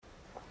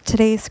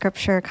Today's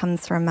scripture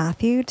comes from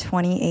Matthew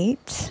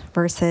 28,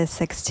 verses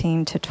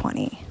 16 to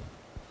 20.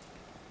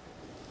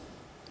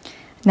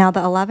 Now the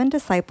 11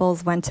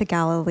 disciples went to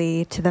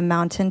Galilee, to the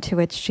mountain to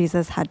which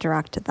Jesus had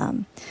directed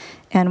them.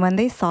 And when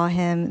they saw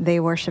him, they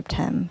worshipped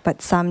him,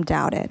 but some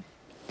doubted.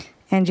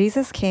 And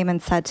Jesus came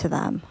and said to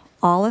them,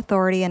 "All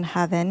authority in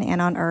heaven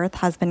and on earth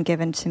has been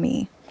given to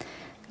me.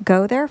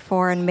 Go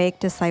therefore and make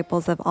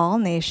disciples of all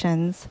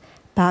nations,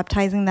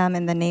 baptizing them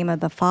in the name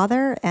of the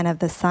Father and of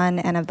the Son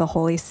and of the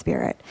Holy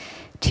Spirit,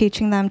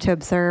 teaching them to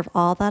observe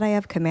all that I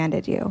have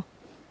commanded you.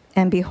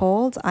 And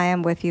behold, I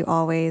am with you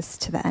always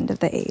to the end of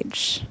the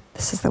age."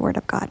 This is the word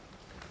of God.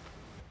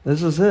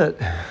 This is it.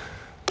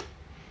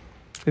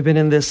 We've been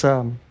in this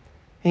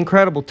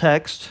incredible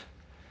text.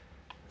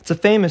 It's a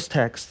famous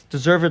text,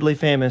 deservedly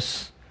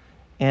famous.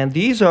 And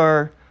these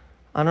are,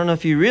 I don't know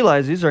if you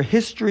realize, these are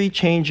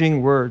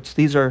history-changing words.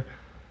 These are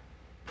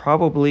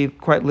probably,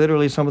 quite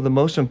literally, some of the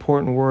most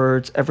important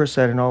words ever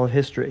said in all of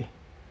history.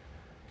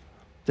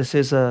 This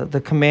is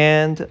the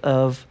command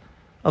of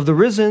the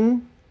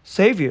risen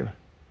Savior.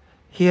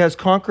 He has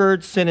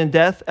conquered sin and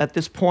death at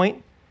this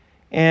point,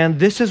 and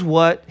this is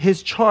what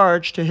his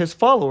charge to his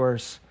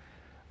followers,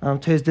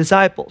 to his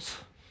disciples.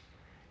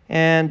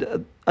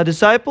 And a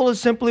disciple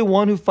is simply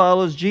one who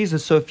follows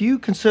Jesus. So if you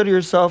consider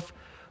yourself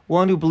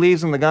one who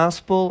believes in the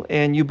gospel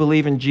and you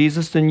believe in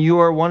Jesus, then you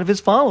are one of his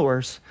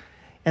followers.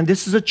 And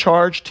this is a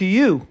charge to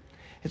you.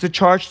 It's a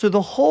charge to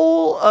the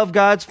whole of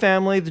God's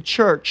family, the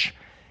church.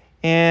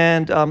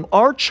 And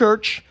our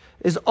church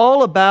is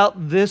all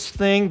about this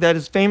thing that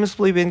has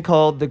famously been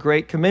called the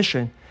Great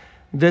Commission.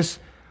 This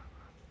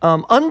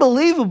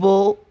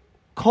unbelievable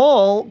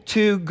call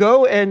to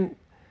go and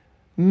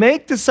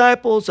make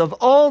disciples of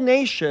all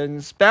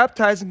nations,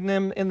 baptizing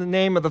them in the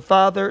name of the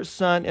Father,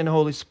 Son, and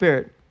Holy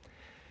Spirit.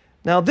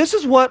 Now, this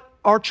is what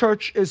our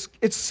church is.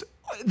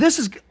 This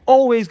is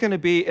always going to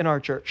be in our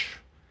church.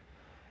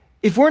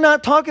 If we're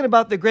not talking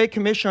about the Great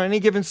Commission on any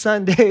given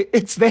Sunday,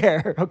 it's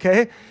there,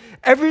 okay?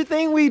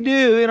 Everything we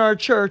do in our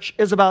church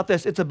is about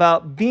this. It's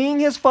about being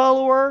his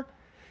follower.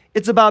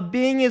 It's about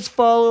being his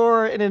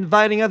follower and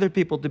inviting other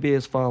people to be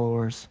his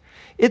followers.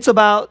 It's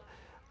about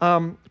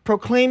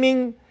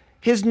proclaiming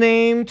his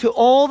name to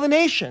all the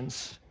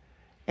nations.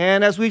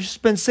 And as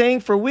we've been saying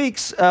for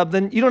weeks,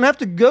 then you don't have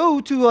to go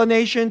to a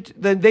nation,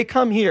 then they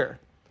come here.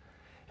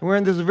 And we're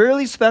in this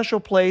really special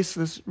place,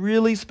 this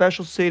really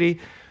special city,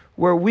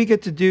 where we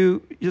get to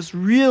do just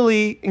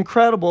really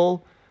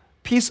incredible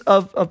piece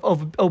of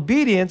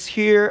obedience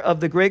here of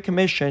the Great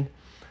Commission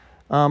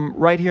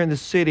right here in the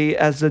city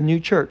as a new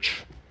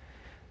church.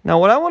 Now,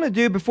 what I want to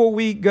do before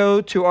we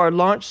go to our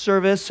launch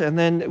service and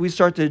then we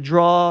start to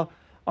draw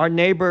our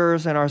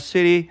neighbors and our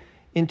city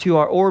into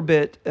our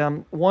orbit,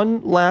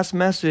 one last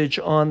message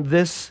on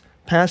this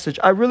passage.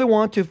 I really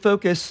want to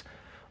focus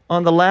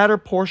on the latter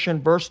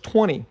portion, verse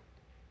 20,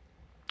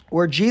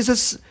 where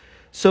Jesus,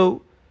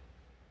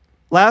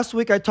 last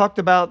week I talked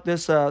about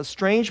this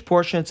strange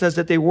portion. It says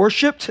that they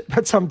worshiped,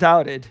 but some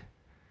doubted.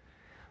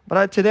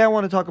 But today I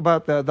want to talk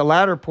about the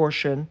latter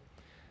portion,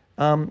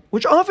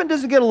 which often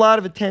doesn't get a lot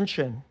of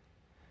attention,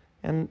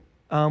 and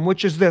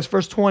which is this,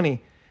 verse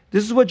 20.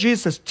 This is what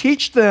Jesus says,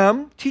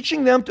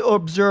 teaching them to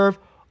observe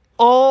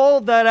all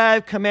that I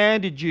have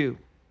commanded you.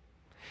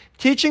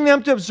 Teaching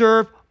them to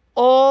observe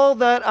all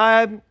that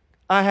I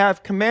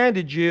have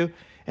commanded you,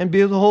 and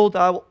behold,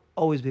 I will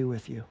always be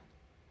with you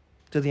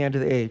to the end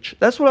of the age.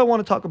 That's what I want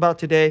to talk about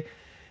today.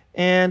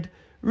 And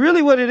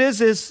really what it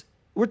is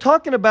we're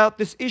talking about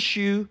this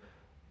issue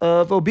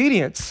of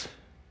obedience.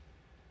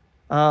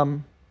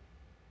 That's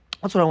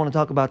what I want to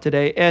talk about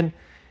today. And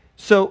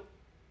so,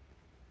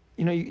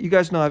 you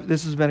guys know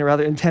this has been a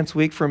rather intense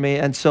week for me.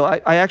 And so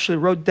I actually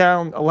wrote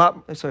down a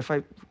lot. So if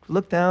I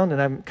look down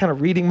and I'm kind of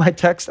reading my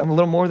text, I'm a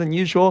little more than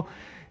usual.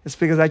 It's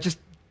because I just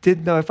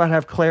didn't know if I'd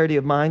have clarity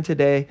of mind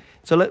today.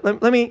 So let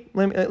me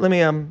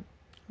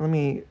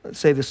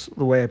say this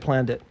the way I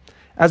planned it.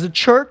 As a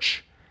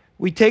church,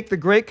 we take the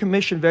Great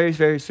Commission very,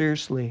 very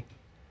seriously.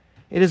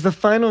 It is the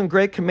final and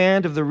great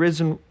command of the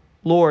risen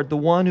Lord, the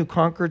one who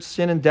conquered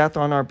sin and death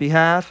on our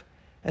behalf,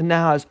 and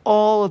now has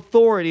all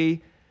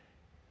authority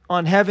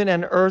on heaven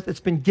and earth.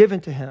 It's been given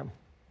to him.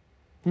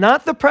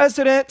 Not the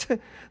president,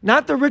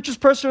 not the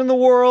richest person in the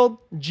world,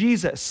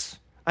 Jesus.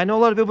 I know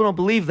a lot of people don't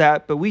believe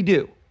that, but we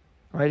do.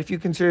 Right? If you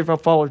consider our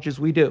followers,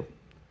 we do.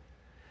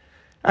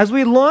 As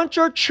we launch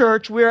our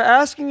church, we are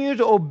asking you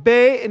to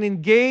obey and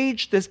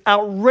engage this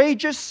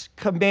outrageous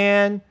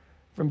command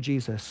from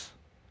Jesus.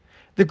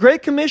 The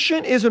Great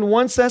Commission is in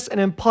one sense an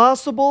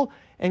impossible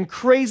and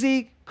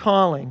crazy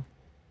calling.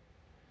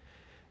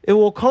 It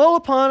will call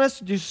upon us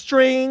to do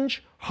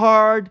strange,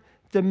 hard,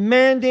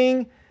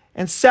 demanding,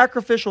 and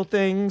sacrificial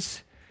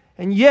things,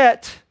 and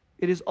yet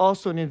it is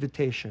also an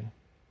invitation.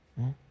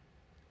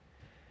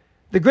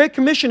 The Great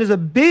Commission is a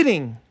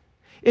bidding.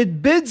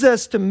 It bids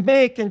us to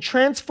make and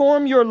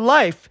transform your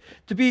life,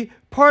 to be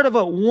part of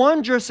a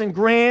wondrous and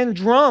grand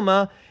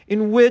drama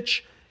in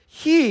which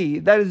He,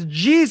 that is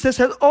Jesus,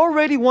 has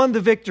already won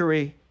the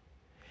victory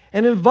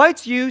and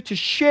invites you to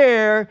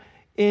share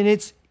in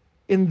its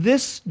in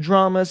this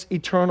drama's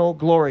eternal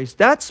glories.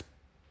 That's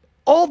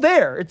all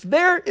there. It's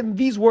there in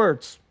these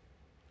words.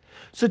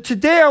 So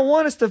today I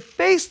want us to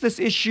face this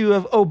issue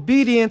of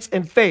obedience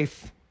and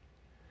faith.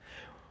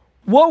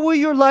 What will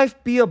your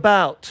life be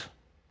about?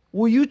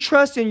 Will you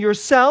trust in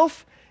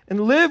yourself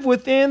and live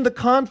within the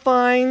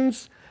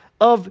confines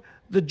of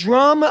the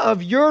drama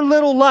of your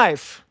little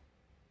life?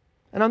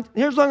 And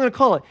here's what I'm going to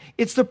call it.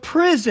 It's the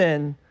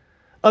prison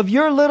of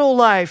your little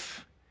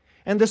life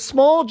and the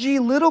small g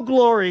little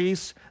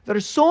glories that are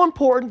so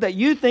important that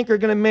you think are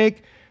going to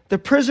make the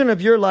prison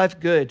of your life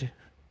good.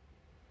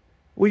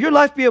 Will your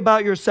life be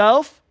about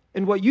yourself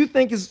and what you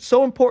think is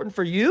so important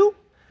for you?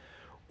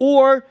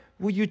 Or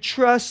will you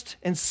trust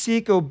and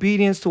seek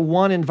obedience to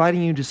one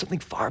inviting you to something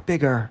far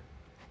bigger?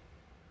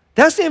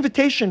 That's the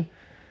invitation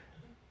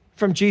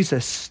from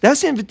Jesus.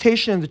 That's the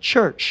invitation in the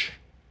church.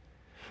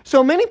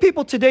 So many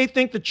people today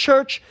think the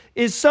church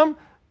is some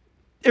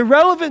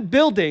irrelevant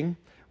building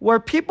where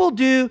people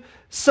do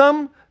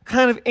some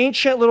kind of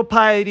ancient little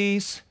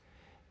pieties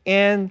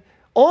and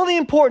all the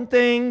important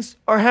things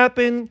are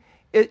happening.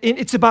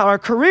 It's about our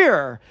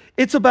career.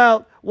 It's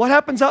about what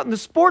happens out in the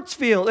sports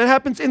field. It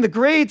happens in the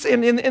grades,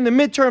 in the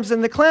midterms,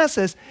 in the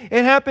classes.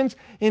 It happens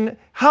in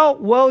how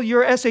well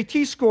your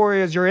SAT score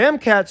is, your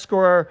MCAT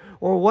score,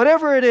 or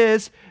whatever it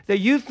is that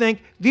you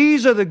think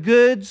these are the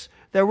goods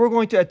that we're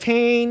going to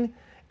attain,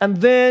 and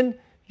then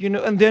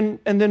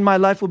my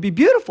life will be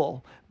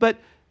beautiful. But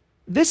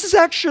this is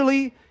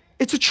actually,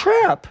 it's a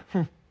trap.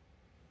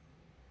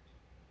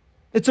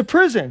 It's a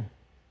prison.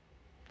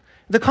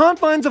 The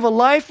confines of a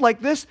life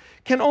like this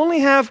can only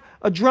have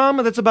a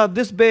drama that's about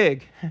this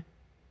big.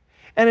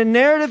 And a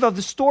narrative of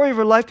the story of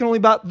your life can only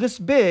be about this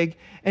big.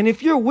 And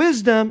if your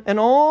wisdom and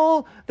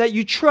all that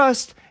you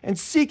trust and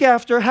seek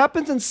after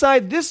happens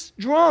inside this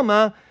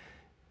drama,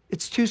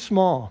 it's too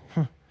small.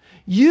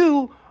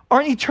 You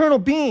are an eternal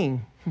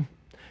being.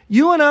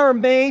 You and I are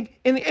made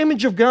in the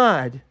image of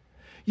God.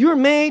 You are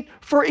made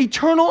for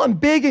eternal and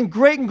big and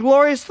great and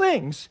glorious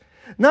things.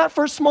 Not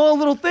for small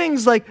little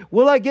things like,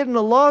 will I get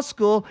into law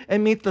school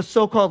and meet the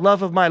so-called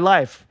love of my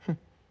life?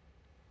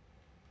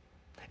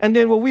 And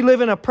then will we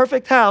live in a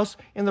perfect house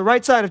in the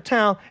right side of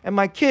town and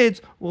my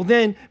kids will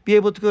then be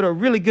able to go to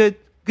really good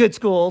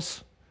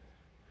schools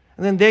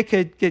and then they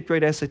could get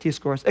great SAT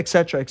scores,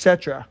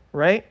 etc.,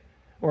 right?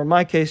 Or in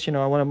my case,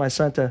 I wanted my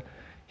son to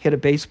hit a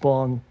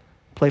baseball and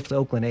play for the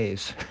Oakland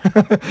A's.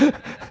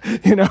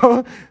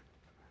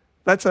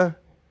 That's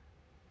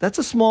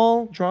a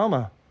small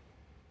drama.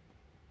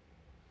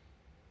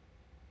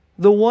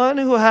 The one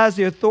who has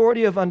the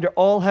authority of under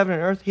all heaven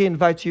and earth, he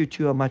invites you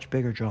to a much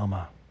bigger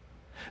drama.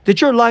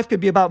 That your life could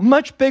be about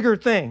much bigger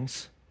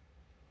things.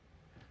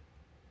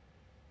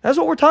 That's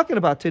what we're talking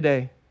about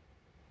today.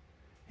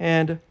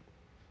 And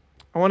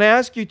I want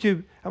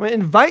to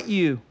invite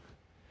you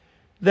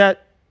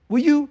that will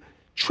you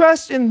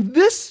trust in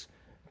this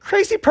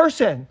crazy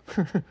person,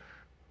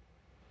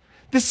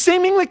 this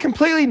seemingly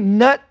completely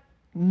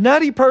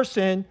nutty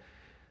person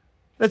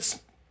that's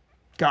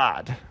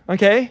God,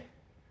 okay?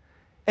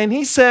 And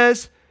he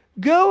says,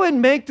 go and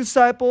make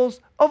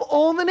disciples of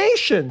all the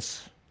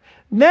nations.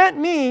 That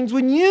means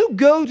when you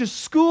go to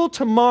school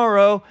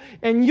tomorrow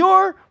and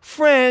your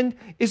friend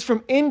is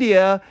from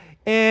India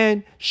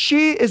and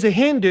she is a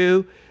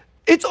Hindu,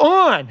 it's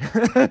on.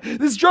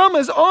 This drama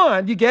is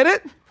on. You get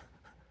it?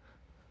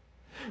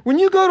 When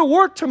you go to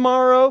work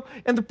tomorrow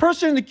and the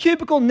person in the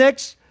cubicle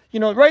next,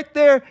 right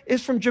there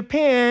is from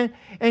Japan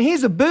and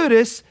he's a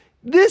Buddhist,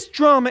 this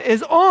drama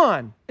is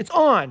on. It's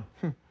on.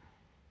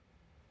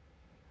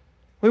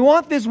 We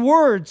want these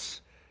words,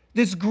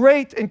 this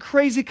great and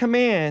crazy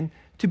command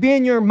to be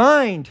in your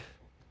mind.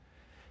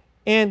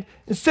 And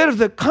instead of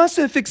the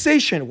constant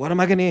fixation, what am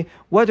I going to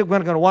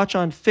watch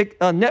on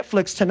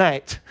Netflix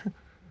tonight?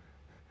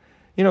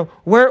 I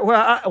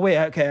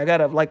got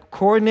to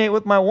coordinate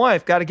with my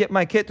wife, got to get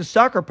my kid to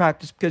soccer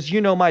practice because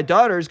my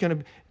daughter is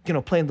going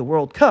to play in the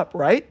World Cup,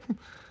 right?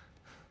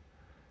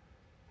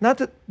 Not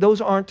that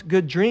those aren't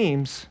good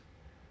dreams,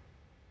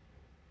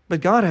 but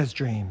God has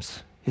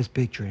dreams, his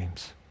big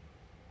dreams.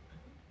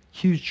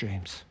 Huge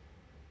dreams.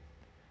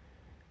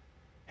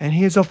 And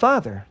he is a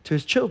father to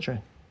his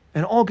children.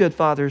 And all good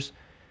fathers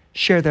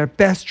share their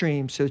best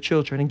dreams to the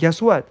children. And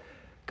guess what?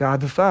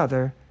 God the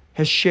Father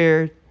has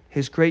shared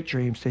his great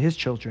dreams to his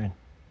children.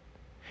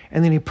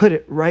 And then he put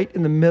it right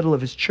in the middle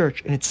of his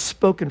church, and it's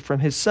spoken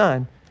from his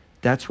son.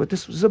 That's what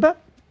this was about.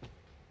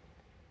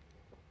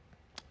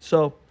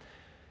 So,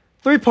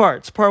 3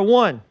 parts. Part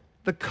 1,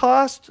 the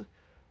cost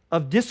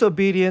of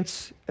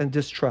disobedience and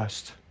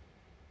distrust.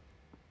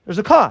 There's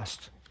a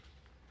cost.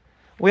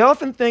 We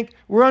often think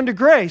we're under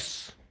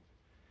grace.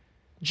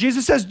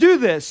 Jesus says, do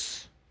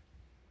this.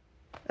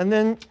 And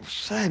then,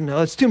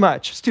 no, it's too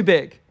much. It's too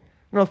big. I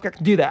don't know if I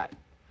can do that.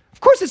 Of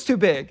course it's too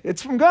big.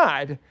 It's from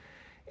God.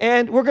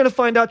 And we're going to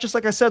find out, just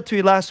like I said to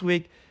you last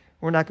week,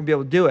 we're not going to be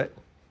able to do it.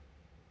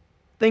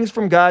 Things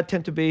from God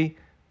tend to be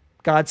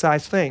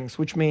God-sized things,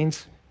 which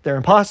means they're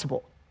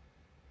impossible.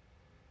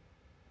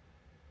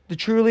 the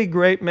truly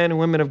great men and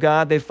women of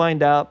God, they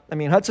find out. I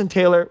mean, Hudson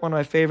Taylor, one of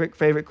my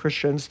favorite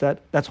Christians,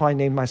 that's why I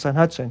named my son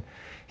Hudson.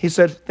 He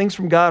said, things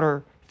from God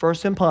are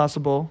first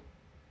impossible,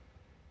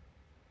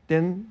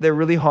 then they're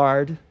really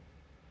hard,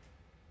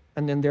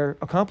 and then they're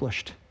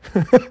accomplished.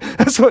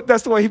 That's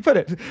the way he put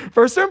it.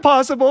 First they're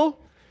impossible,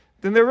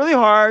 then they're really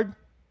hard,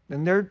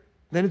 then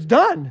it's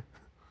done.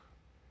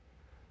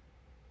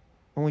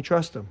 When we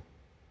trust him.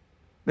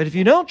 But if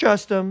you don't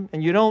trust him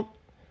and you don't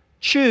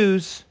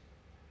choose,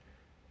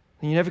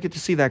 then you never get to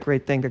see that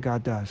great thing that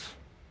God does.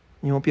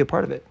 You won't be a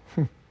part of it.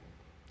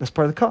 That's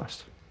part of the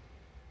cost.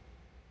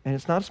 And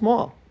it's not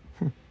small.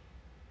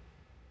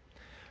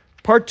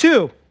 Part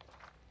 2,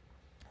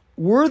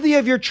 worthy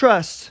of your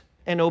trust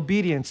and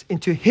obedience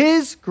into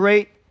his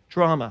great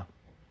drama.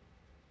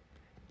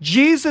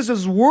 Jesus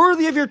is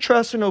worthy of your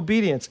trust and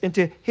obedience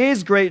into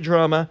his great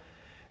drama.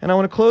 And I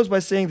want to close by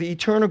saying the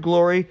eternal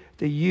glory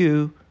that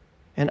you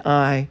and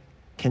I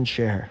can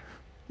share.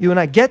 You and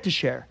I get to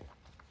share.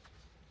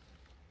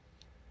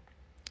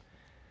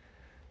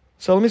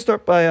 So let me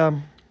start by, let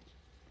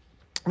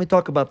me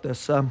talk about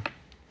this. The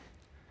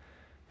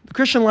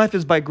Christian life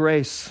is by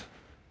grace.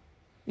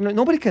 You know,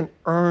 nobody can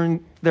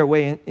earn their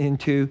way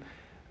into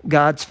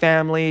God's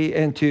family,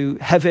 into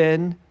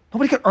heaven.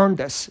 Nobody can earn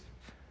this.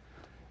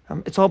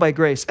 It's all by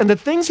grace. And the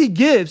things he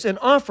gives and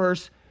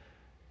offers,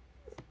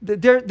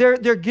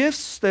 they're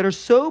gifts that are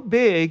so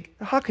big,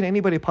 how can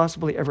anybody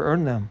possibly ever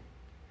earn them?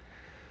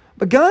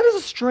 But God is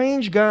a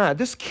strange God.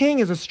 This king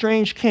is a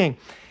strange king.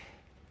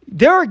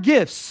 There are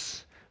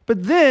gifts,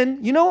 but then,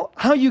 you know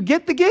how you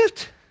get the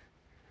gift?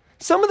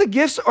 Some of the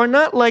gifts are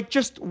not like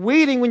just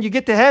waiting when you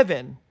get to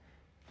heaven.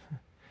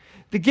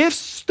 The gifts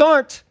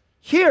start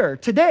here,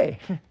 today.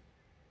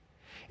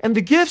 And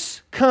the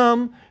gifts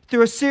come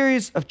through a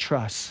series of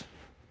trusts.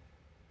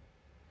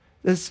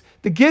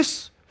 The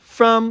gifts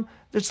from,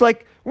 it's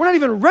like, we're not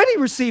even ready to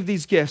receive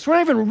these gifts. We're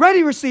not even ready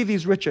to receive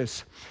these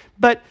riches.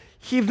 But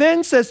he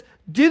then says,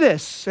 do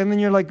this. And then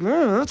you're like,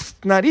 that's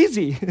not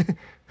easy.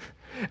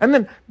 And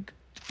then,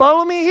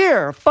 follow me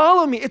here.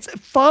 Follow me. It's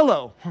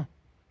follow.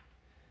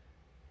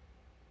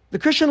 The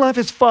Christian life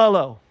is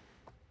follow.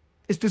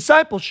 It's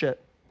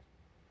discipleship.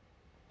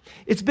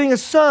 It's being a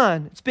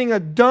son. It's being a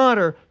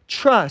daughter.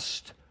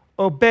 Trust,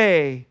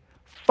 obey,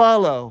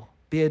 follow,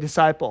 be a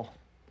disciple.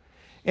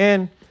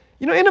 And,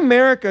 you know, in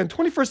America, in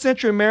 21st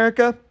century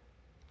America,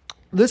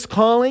 this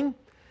calling,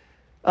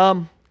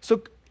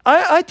 so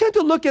I tend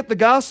to look at the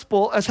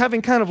gospel as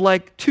having kind of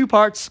like two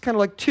parts, kind of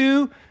like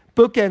two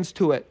bookends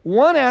to it.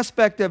 One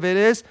aspect of it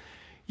is,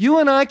 you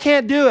and I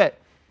can't do it.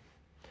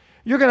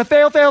 You're going to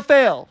fail, fail,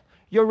 fail.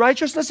 Your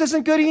righteousness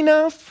isn't good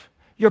enough.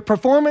 Your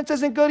performance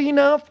isn't good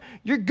enough.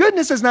 Your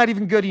goodness is not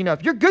even good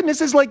enough. Your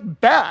goodness is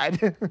like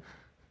bad.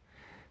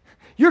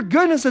 Your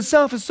goodness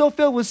itself is so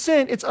filled with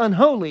sin, it's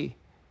unholy.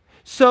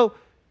 So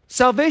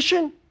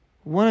salvation,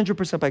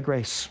 100% by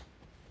grace.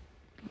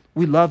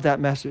 We love that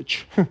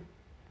message.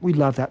 We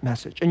love that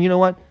message. And you know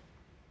what?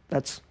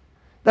 That's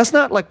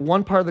not like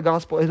one part of the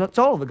gospel. It's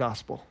all of the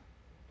gospel.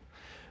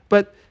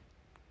 But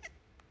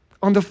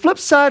on the flip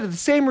side of the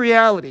same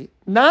reality,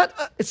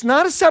 it's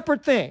not a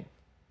separate thing.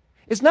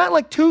 It's not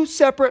like two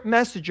separate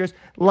messages,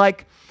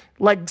 like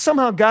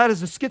somehow God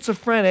is a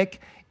schizophrenic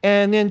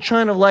and then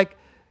trying to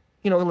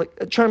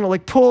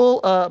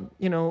pull,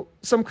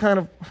 some kind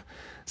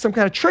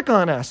of trick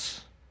on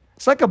us.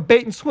 It's like a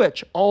bait and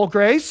switch. All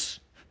grace,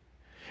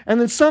 and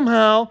then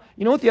somehow,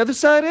 you know what the other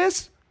side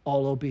is?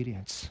 All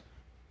obedience.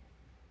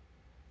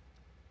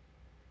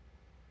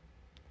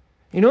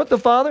 You know what the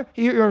Father?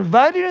 You're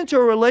invited into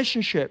a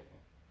relationship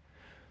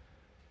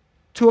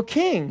to a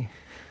king.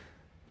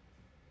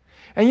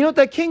 And you know what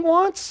that king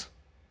wants?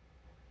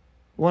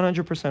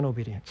 100%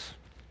 obedience.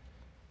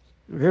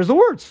 Here's the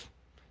words.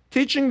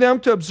 Teaching them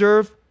to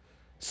observe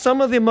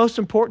some of the most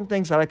important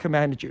things that I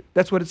commanded you.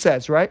 That's what it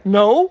says, right?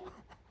 No,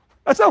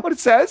 that's not what it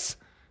says.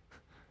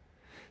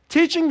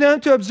 Teaching them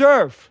to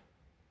observe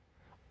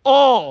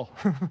all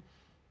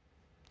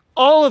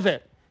of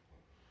it.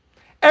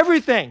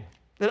 Everything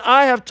that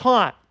I have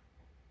taught.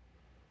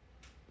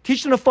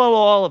 Teach them to follow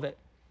all of it.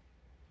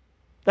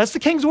 That's the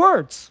king's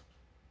words.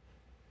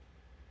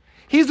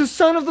 He's the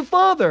son of the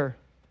Father.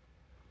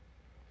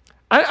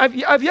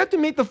 I've yet to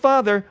meet the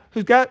father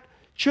who's got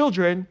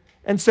children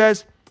and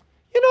says,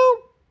 you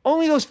know,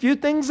 only those few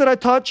things that I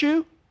taught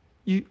you,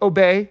 you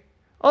obey.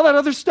 All that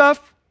other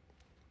stuff,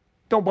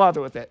 don't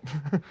bother with it.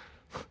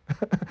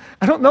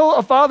 I don't know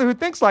a father who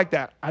thinks like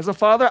that. As a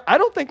father, I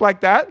don't think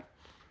like that.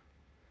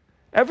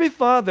 Every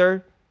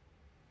father,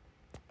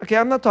 okay,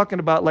 I'm not talking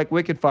about like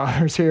wicked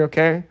fathers here,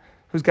 okay,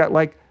 who's got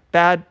like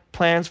bad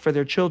plans for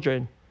their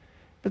children.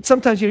 But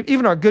sometimes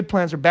even our good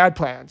plans are bad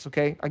plans,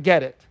 okay? I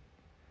get it.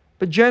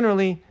 But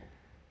generally,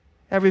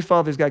 every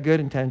father's got good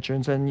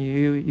intentions, and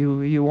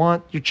you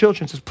want your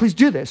children says, please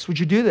do this. Would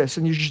you do this?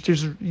 And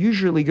there's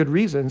usually good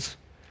reasons.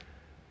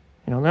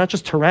 You know, they're not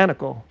just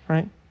tyrannical,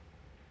 right?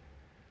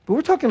 But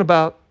we're talking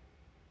about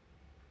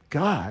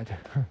God.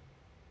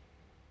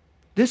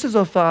 This is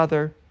a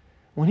father,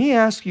 when he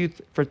asks you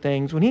for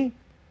things, when he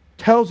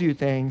tells you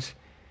things,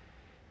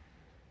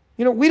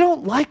 We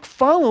don't like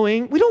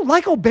following, we don't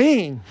like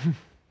obeying.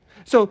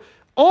 So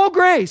all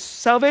grace,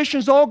 salvation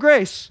is all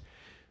grace.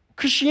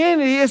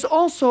 Christianity is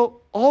also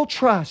all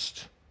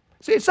trust.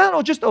 See, it's not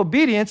all just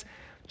obedience,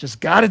 just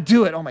got to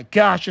do it. Oh my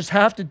gosh, just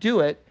have to do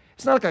it.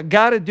 It's not like a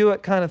got to do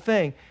it kind of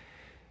thing.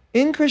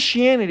 In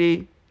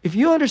Christianity, if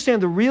you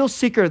understand the real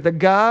secret of the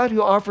God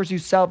who offers you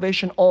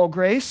salvation, all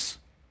grace,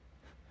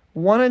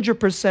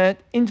 100%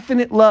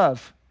 infinite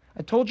love.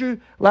 I told you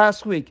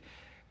last week,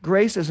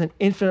 grace is an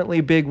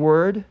infinitely big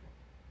word,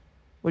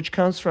 which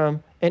comes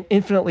from an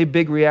infinitely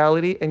big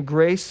reality, and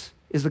grace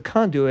is the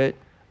conduit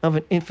of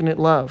an infinite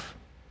love.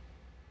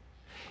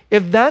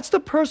 If that's the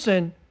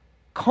person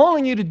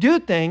calling you to do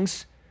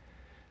things,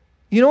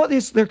 you know what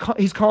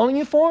he's calling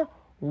you for?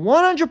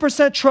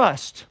 100%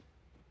 trust.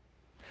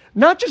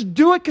 Not just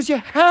do it because you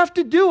have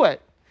to do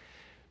it.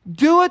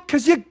 Do it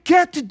because you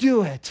get to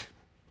do it.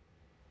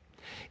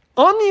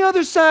 On the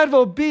other side of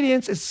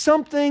obedience is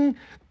something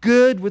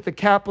good with a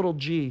capital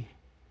G.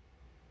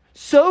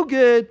 So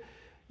good,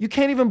 you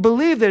can't even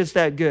believe that it's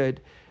that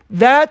good.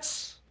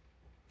 That's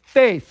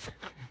faith.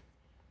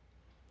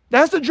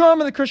 That's the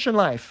drama of the Christian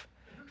life.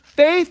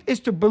 Faith is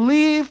to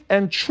believe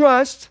and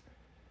trust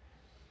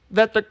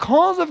that the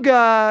cause of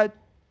God,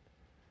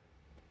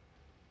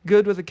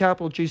 good with a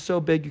capital G, so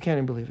big you can't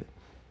even believe it.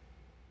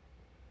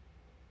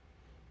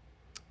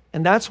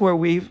 And that's where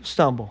we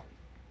stumble.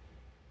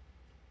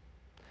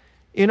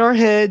 In our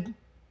head,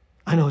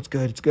 I know it's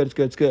good, it's good, it's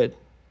good, it's good.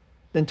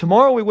 Then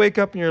tomorrow we wake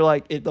up and you're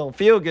like, it don't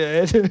feel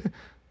good.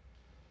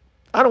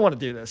 I don't want to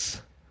do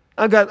this.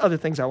 I've got other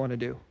things I want to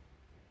do.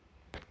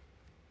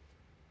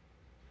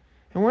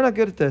 And we're not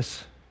good at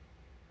this.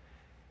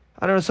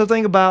 I don't know,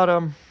 something about,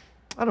 I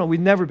don't know, we've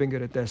never been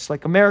good at this.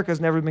 Like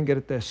America's never been good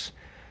at this.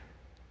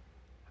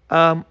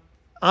 I'm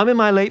in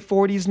my late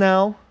 40s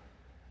now,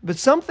 but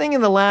something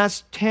in the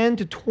last 10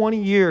 to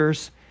 20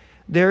 years,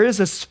 there is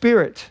a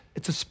spirit.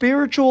 It's a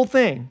spiritual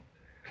thing.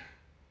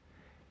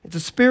 It's a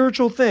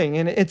spiritual thing,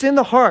 and it's in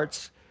the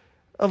hearts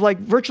of like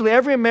virtually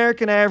every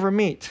American I ever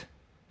meet.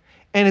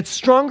 And it's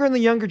stronger in the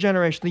younger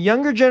generation. The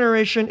younger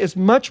generation is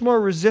much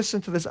more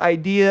resistant to this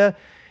idea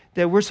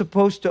that we're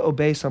supposed to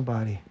obey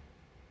somebody,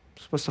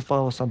 supposed to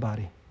follow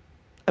somebody.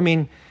 I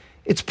mean,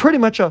 it's pretty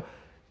much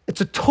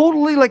it's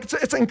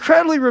an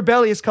incredibly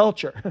rebellious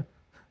culture.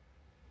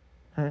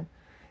 Right?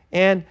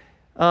 And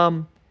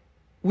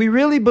we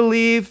really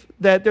believe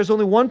that there's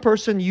only one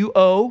person you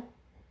owe,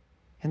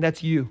 and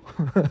that's you.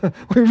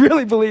 We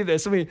really believe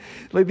this. I mean,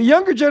 like the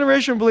younger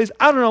generation believes,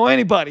 I don't know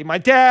anybody. My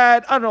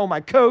dad, I don't know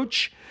my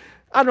coach,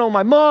 I don't know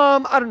my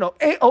mom, I don't know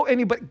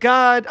anybody.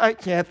 God,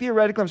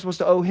 theoretically I'm supposed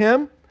to owe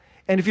him.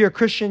 And if you're a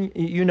Christian,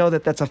 you know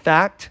that that's a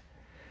fact.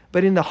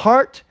 But in the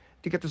heart,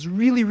 you get this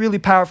really, really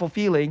powerful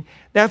feeling.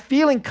 That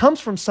feeling comes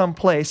from some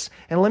place.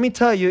 And let me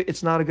tell you,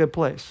 it's not a good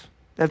place.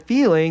 That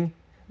feeling,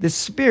 this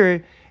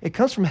spirit, it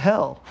comes from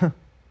hell.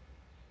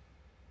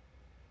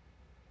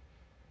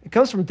 It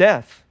comes from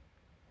death.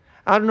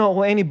 I don't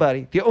owe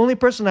anybody. The only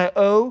person I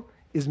owe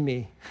is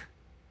me.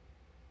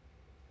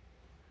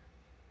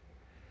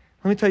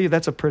 Let me tell you,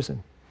 that's a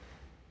prison.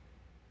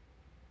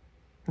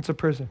 It's a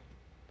prison.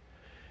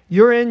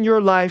 You're in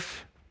your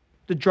life,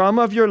 the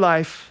drama of your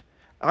life.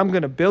 I'm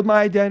going to build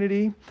my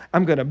identity.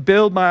 I'm going to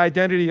build my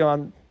identity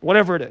on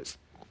whatever it is.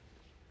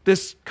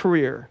 This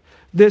career,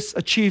 this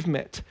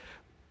achievement,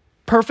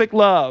 perfect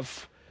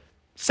love,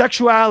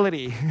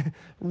 sexuality,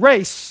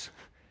 race.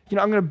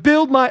 I'm going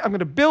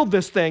to build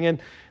this thing. And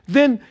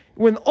then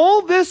when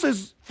all this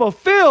is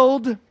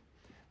fulfilled,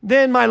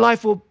 then my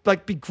life will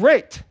be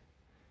great.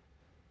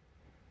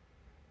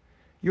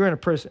 You're in a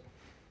prison.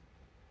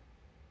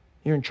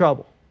 You're in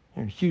trouble.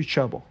 You're in huge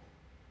trouble.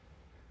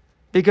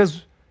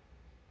 Because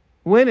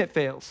when it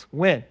fails,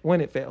 when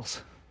it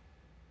fails.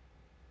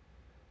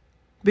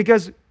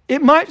 Because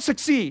it might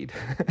succeed.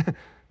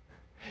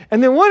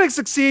 And then when it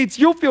succeeds,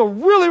 you'll feel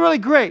really, really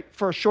great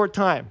for a short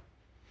time.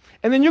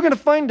 And then you're going to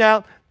find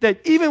out that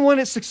even when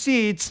it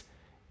succeeds,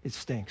 it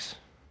stinks.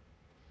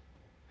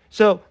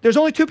 So there's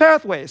only two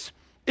pathways.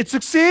 It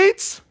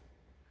succeeds,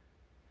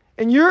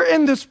 and you're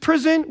in this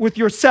prison with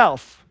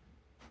yourself.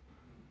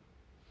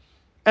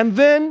 And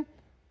then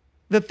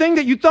the thing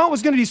that you thought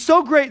was going to be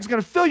so great, it's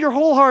going to fill your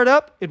whole heart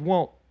up, it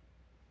won't.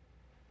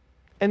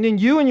 And then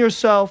you and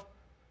yourself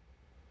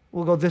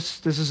will go,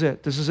 this is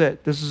it. This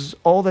is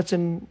all that's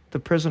in the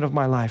prison of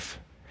my life.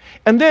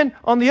 And then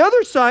on the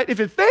other side, if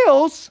it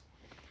fails,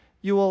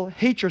 you will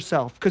hate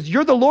yourself because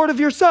you're the Lord of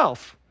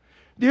yourself.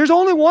 There's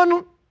only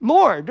one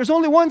Lord. There's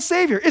only one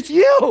Savior. It's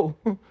you.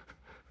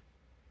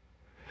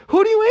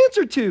 Who do you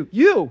answer to?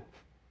 You.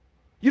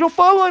 You don't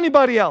follow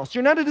anybody else.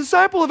 You're not a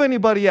disciple of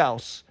anybody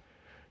else.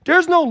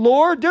 There's no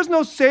Lord. There's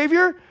no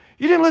Savior.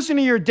 You didn't listen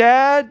to your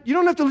dad. You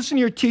don't have to listen to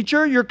your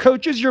teacher, your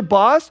coaches, your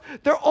boss.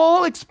 They're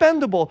all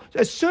expendable.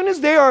 As soon as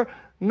they are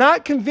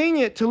not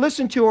convenient to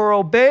listen to or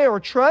obey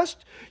or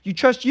trust, you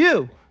trust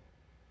you.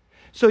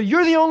 So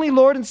you're the only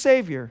Lord and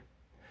Savior.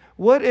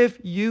 What if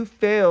you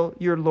fail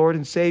your Lord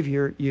and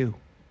Savior, you?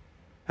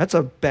 That's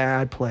a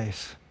bad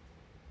place.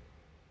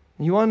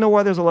 And you want to know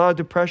why there's a lot of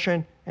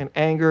depression and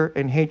anger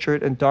and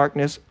hatred and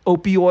darkness,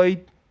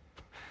 opioid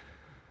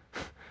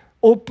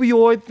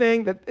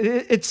thing, that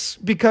it's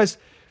because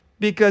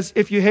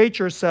if you hate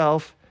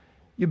yourself,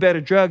 you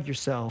better drug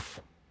yourself,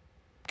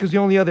 because the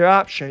only other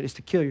option is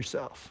to kill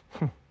yourself.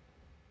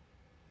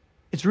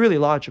 It's really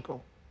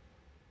logical.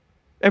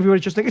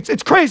 Everybody just thinks,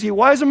 it's crazy.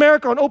 Why is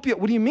America on opiate?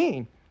 What do you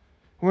mean?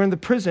 We're in the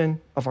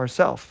prison of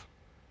ourself.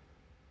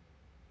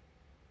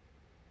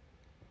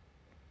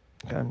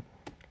 Okay.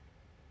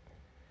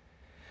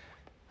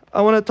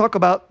 I want to talk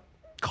about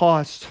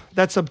cost.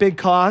 That's a big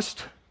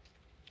cost.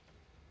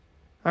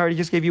 I already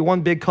just gave you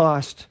one big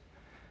cost.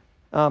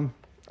 I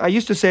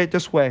used to say it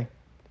this way.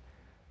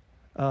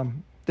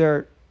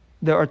 There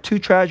are two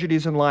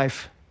tragedies in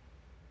life.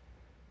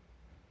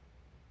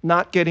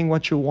 Not getting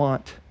what you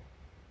want.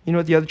 You know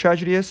what the other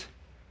tragedy is?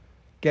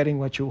 Getting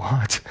what you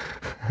want.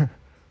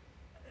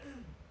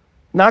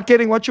 Not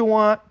getting what you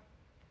want,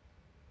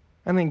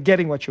 and then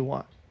getting what you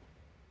want.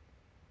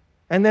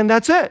 And then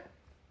that's it.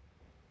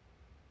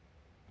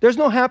 There's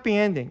no happy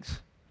endings.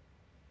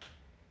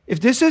 If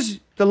this is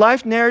the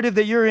life narrative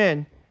that you're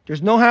in,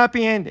 there's no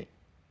happy ending.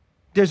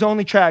 There's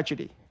only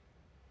tragedy.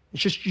 You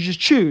just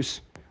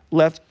choose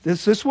left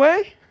this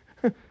way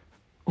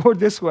or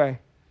this way.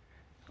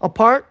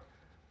 Apart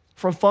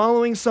from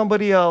following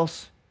somebody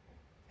else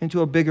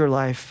into a bigger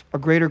life, a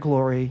greater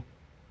glory,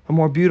 a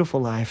more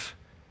beautiful life.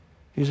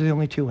 These are the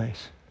only two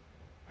ways.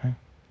 Right?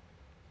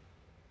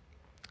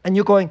 And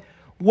you're going,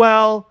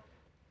 well,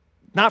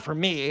 not for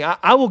me.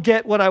 I will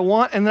get what I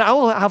want and then I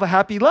will have a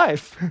happy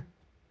life.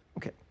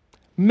 Okay,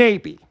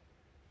 maybe.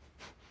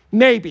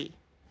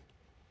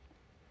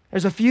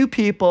 There's a few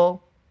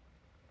people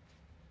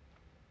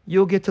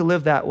you'll get to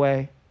live that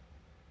way.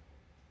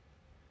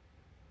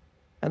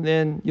 And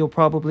then you'll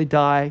probably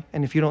die.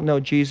 And if you don't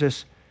know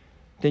Jesus,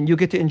 then you'll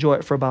get to enjoy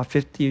it for about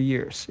 50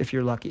 years if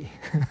you're lucky.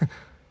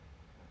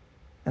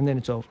 And then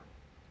it's over.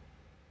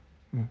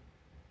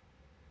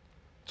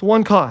 It's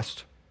one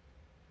cost.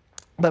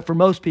 But for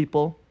most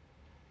people,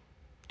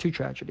 two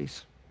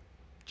tragedies.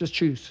 Just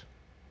choose.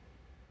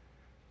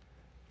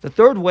 The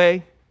third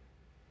way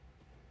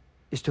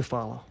is to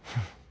follow.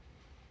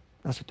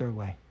 That's the third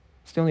way.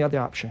 It's the only other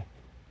option.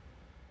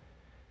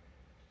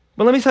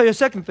 But let me tell you a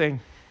second thing.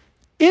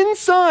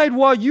 Inside,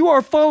 while you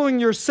are following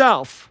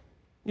yourself,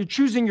 you're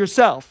choosing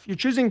yourself. You're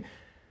choosing,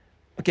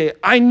 okay,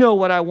 I know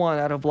what I want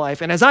out of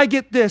life. And as I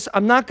get this,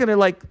 I'm not going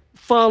to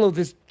follow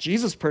this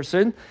Jesus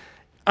person.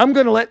 I'm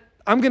going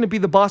to be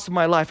the boss of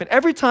my life. And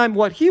every time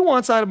what he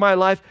wants out of my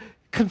life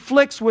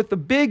conflicts with the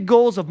big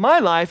goals of my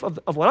life, of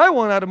what I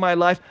want out of my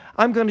life,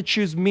 I'm going to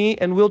choose me,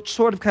 and we'll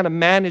sort of kind of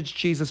manage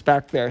Jesus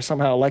back there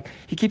somehow. Like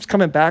he keeps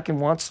coming back and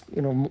wants,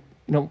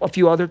 a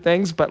few other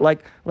things, but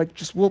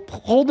just we'll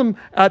hold him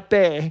at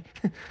bay.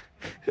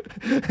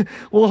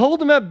 We'll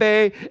hold him at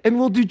bay, and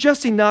we'll do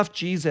just enough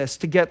Jesus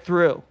to get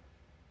through.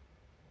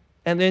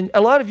 And then a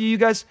lot of you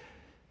guys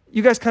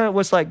kind of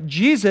was like,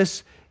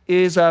 Jesus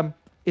is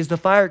the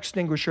fire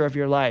extinguisher of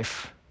your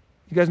life.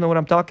 You guys know what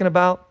I'm talking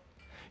about?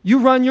 You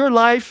run your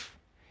life,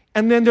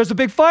 and then there's a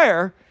big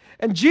fire,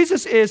 and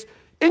Jesus is,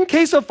 in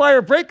case of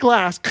fire, break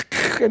glass,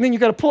 and then you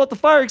got to pull out the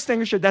fire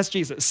extinguisher. That's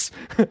Jesus.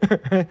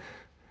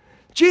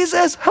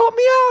 Jesus, help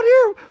me out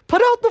here.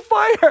 Put out the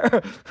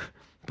fire.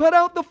 Put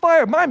out the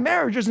fire. My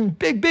marriage is in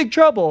big, big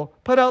trouble.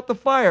 Put out the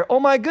fire. Oh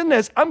my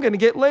goodness, I'm going to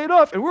get laid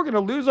off, and we're going to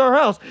lose our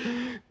house.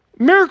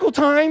 Miracle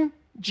time.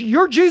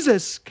 You're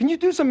Jesus. Can you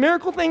do some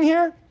miracle thing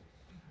here?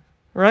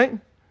 Right?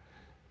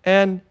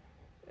 And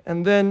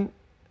then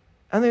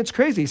it's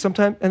crazy.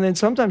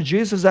 Sometimes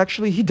Jesus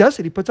actually, he does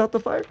it. He puts out the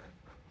fire.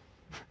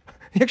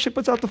 He actually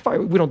puts out the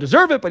fire. We don't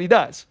deserve it, but he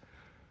does.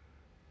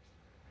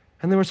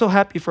 And then we're so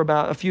happy for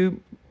about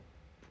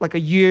a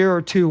year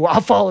or two.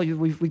 I'll follow you.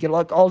 We get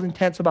all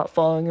intense about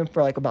following him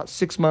for about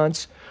 6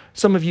 months.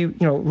 Some of you,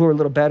 who are a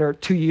little better,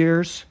 2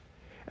 years.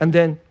 And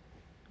then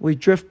we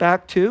drift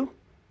back to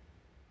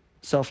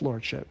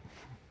self-lordship.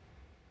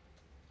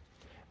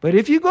 But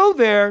if you go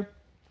there,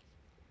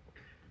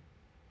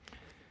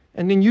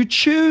 and then you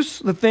choose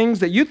the things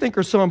that you think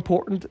are so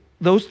important,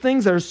 those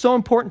things that are so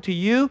important to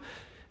you,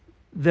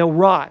 they'll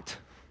rot.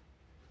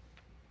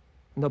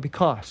 And there'll be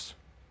cost.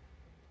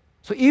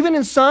 So even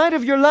inside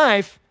of your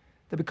life,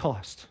 there'll be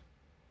cost.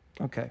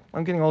 Okay,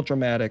 I'm getting all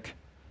dramatic.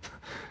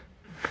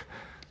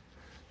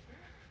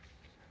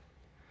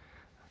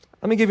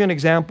 Let me give you an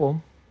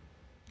example,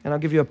 and I'll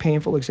give you a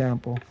painful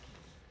example.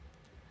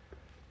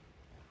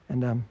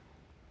 And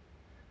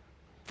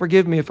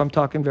forgive me if I'm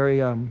talking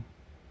very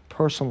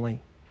personally.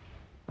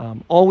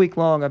 All week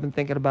long, I've been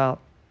thinking about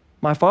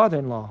my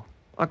father-in-law.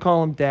 I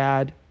call him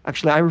Dad.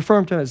 Actually, I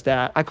refer to him as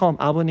Dad. I call him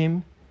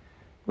Abonim,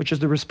 which is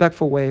the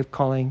respectful way of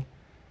calling,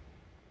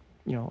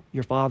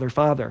 your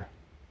father.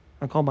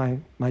 I call my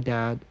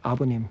dad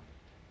Abonim.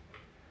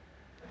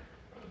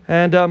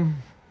 And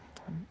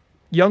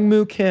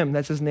Youngmoo Kim,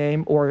 that's his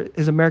name, or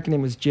his American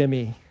name was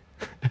Jimmy.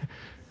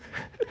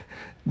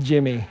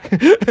 Jimmy.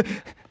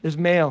 There's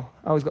male.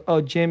 I always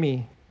go,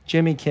 Jimmy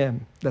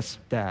Kim. That's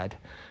Dad.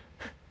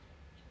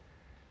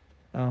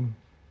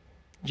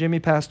 Jimmy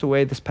passed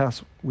away this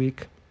past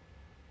week,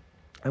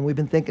 and we've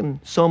been thinking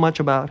so much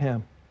about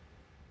him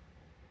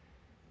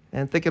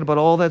and thinking about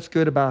all that's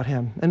good about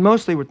him. And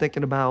mostly we're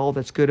thinking about all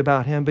that's good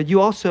about him, but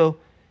you also,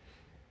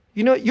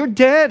 your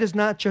dad is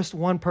not just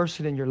one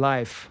person in your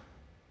life.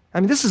 I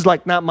mean, this is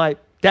like not my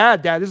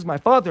dad, this is my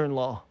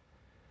father-in-law.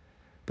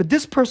 But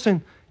this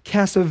person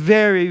casts a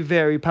very,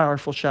 very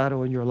powerful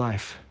shadow in your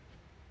life.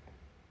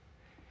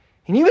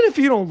 And even if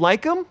you don't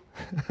like him,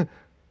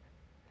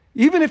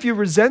 even if you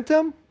resent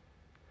him,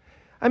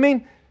 I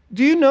mean,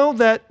 do you know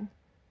that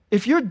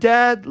if your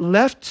dad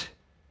left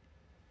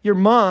your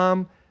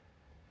mom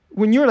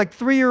when you're like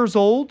 3 years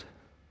old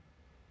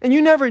and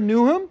you never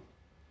knew him,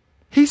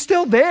 he's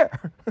still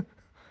there.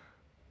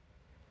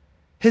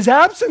 His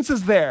absence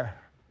is there.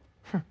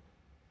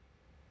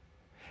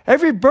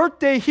 Every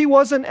birthday he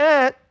wasn't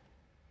at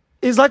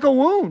is like a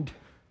wound.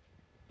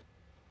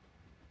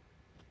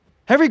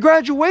 Every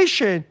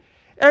graduation,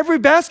 every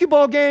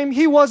basketball game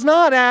he was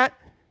not at,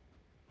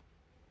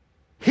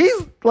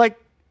 he's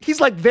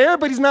like there,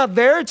 but he's not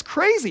there. It's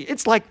crazy.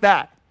 It's like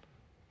that.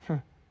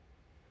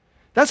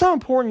 That's how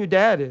important your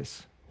dad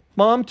is.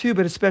 Mom too,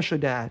 but especially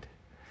dad.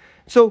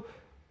 So,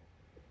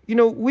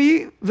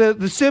 we,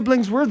 the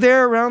siblings, we're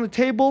there around the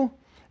table,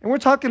 and we're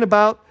talking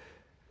about,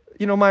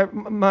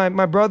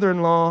 my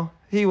brother-in-law.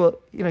 He will,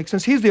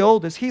 since he's the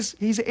oldest, he's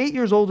 8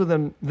 years older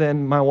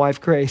than my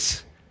wife,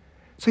 Grace.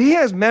 So he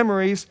has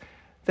memories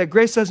that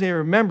Grace doesn't even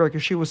remember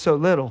because she was so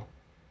little.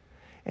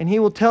 And he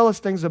will tell us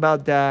things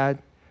about Dad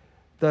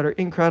that are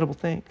incredible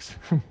things.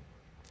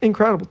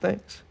 Incredible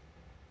things.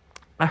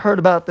 I heard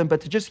about them,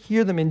 but to just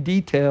hear them in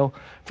detail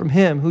from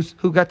him,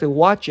 who got to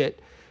watch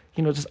it,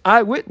 just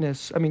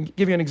eyewitness. I mean,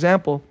 give you an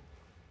example.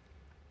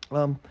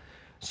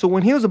 So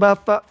when he was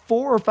about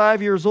 4 or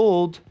 5 years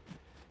old,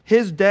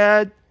 his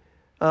dad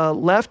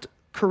left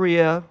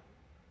Korea,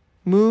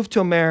 moved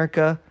to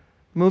America,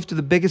 moved to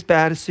the biggest,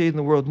 baddest city in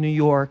the world, New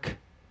York,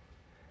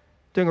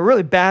 during a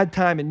really bad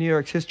time in New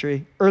York's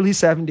history, early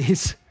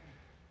 70s.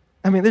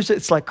 I mean,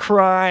 it's like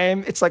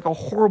crime. It's like a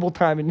horrible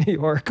time in New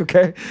York,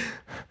 okay?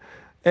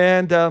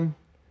 And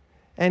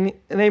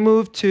they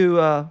moved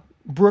to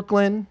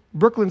Brooklyn.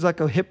 Brooklyn's like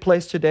a hip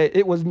place today.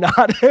 It was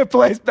not a hip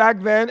place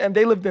back then, and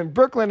they lived in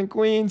Brooklyn and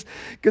Queens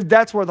because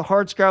that's where the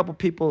hardscrabble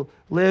people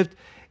lived.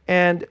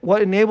 And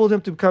what enabled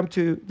him to come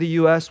to the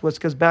U.S. was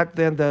because back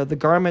then the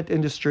garment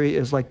industry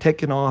is like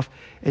taking off,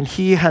 and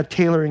he had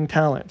tailoring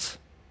talents.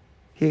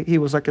 He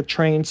was like a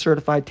trained,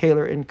 certified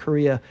tailor in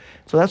Korea.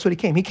 So that's what he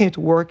came. He came to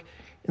work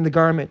in the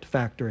garment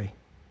factory,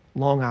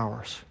 long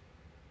hours.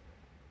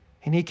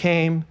 And he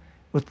came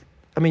with,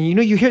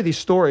 you hear these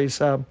stories.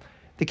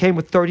 They came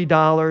with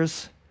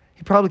 $30.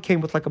 He probably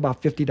came with like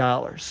about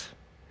 $50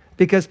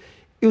 because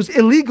it was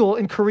illegal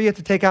in Korea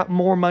to take out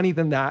more money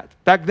than that.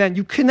 Back then,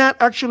 you cannot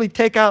actually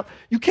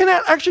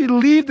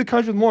leave the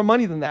country with more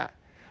money than that.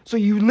 So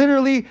you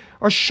literally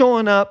are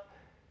showing up.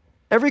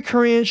 Every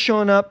Korean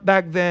showing up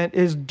back then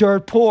is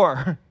dirt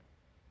poor.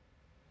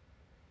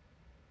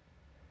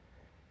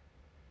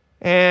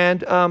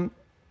 And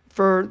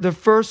for the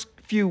first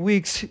few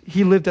weeks,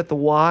 he lived at the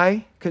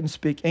Y, couldn't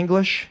speak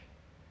English,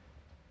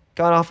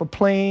 got off a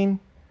plane,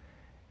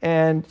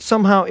 and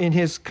somehow in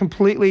his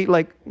completely,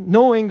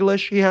 no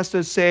English, he has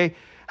to say,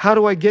 how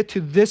do I get to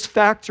this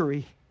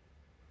factory?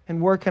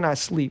 And where can I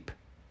sleep?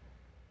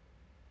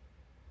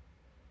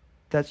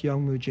 That's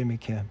Youngmoo Jimmy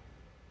Kim.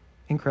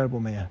 Incredible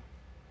man.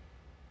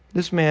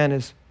 This man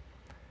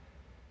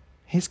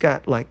he's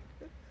got I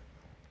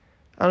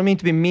don't mean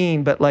to be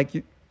mean, but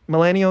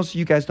millennials,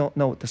 you guys don't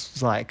know what this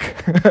is like.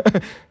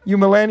 You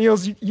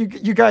millennials,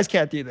 you guys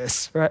can't do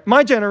this, right?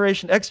 My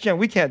generation, X-Gen,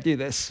 we can't do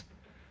this,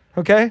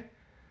 okay?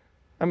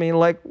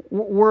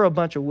 We're a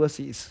bunch of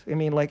wussies.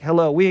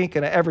 Hello, we ain't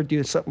going to ever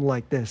do something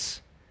like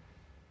this.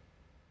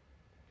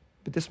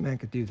 But this man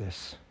could do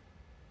this.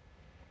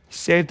 He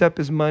saved up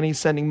his money,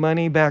 sending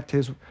money back to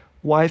his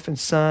wife and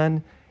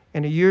son,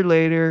 and a year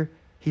later,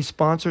 he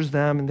sponsors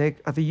them, and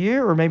a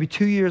year or maybe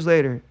 2 years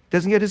later,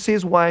 doesn't get to see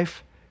his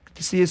wife,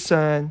 to see his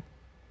son,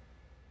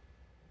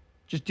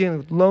 just dealing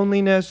with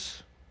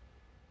loneliness,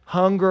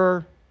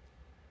 hunger,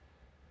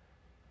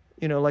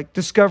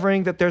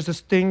 discovering that there's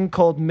this thing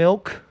called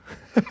milk.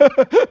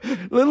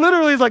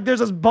 Literally, it's like there's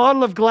this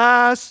bottle of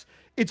glass.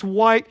 It's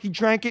white. He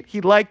drank it.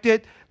 He liked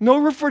it. No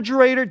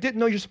refrigerator. Didn't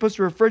know you're supposed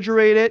to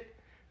refrigerate it.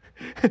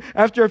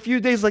 After a few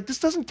days, this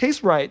doesn't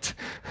taste right.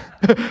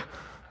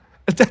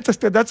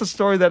 That's a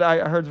story that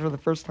I heard for the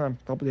first time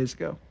a couple days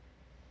ago.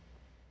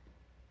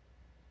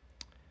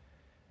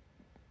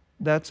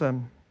 That's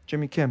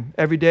Jimmy Kim.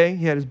 Every day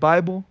he had his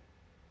Bible.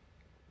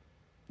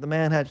 The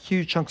man had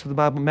huge chunks of the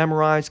Bible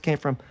memorized, came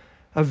from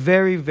a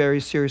very, very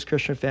serious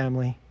Christian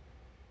family.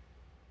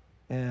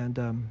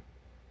 And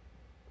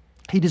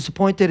he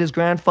disappointed his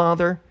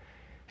grandfather.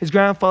 His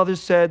grandfather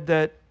said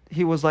that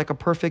he was like a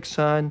perfect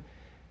son,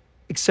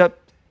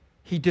 except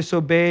he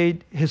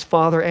disobeyed his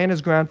father and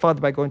his grandfather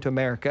by going to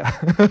America.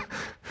 That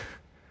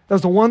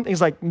was the one thing.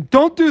 He's like,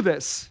 don't do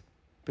this.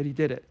 But he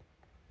did it.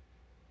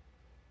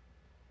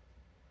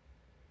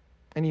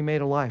 And he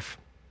made a life.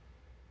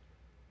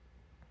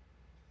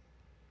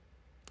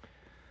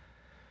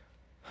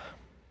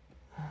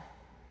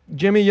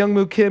 Jimmy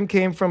Youngmoo Kim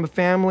came from a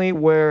family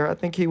where I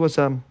think he was,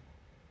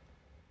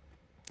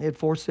 he had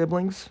 4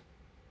 siblings,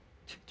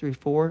 2, 3,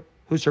 4,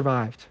 who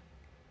survived.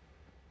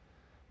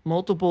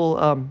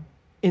 Multiple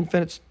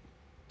infants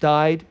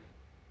died.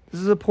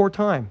 This is a poor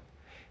time.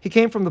 He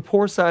came from the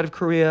poor side of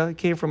Korea. He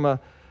came from a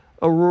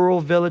rural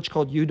village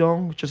called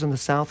Yudong, which is in the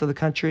south of the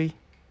country,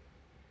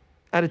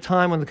 at a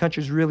time when the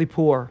country is really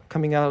poor,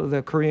 coming out of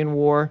the Korean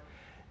War.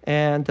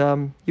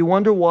 And you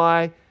wonder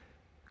why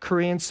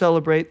Koreans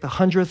celebrate the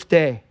 100th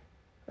day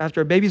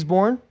after a baby's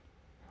born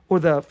or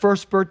the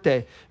first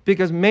birthday,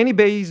 because many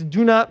babies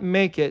do not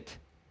make it.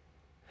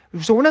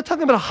 So we're not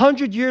talking about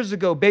 100 years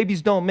ago,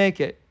 babies don't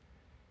make it.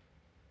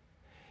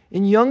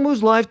 In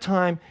Youngmoo's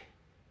lifetime,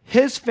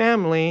 his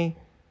family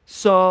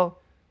saw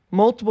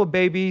multiple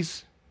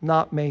babies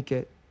not make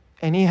it.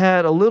 And he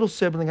had a little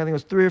sibling, I think it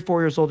was 3 or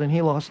 4 years old, and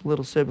he lost a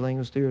little sibling who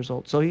was 3 years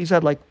old. So he's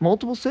had like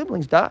multiple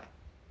siblings die.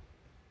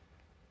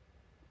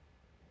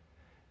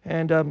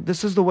 And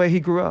this is the way he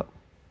grew up.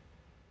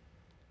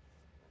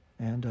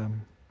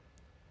 And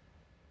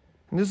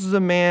this is a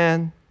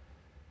man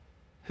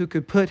who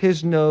could put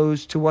his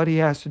nose to what he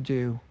has to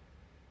do.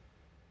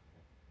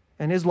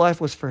 And his life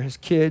was for his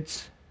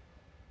kids.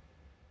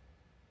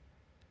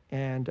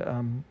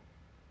 And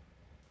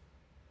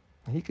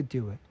he could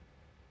do it.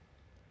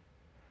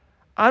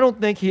 I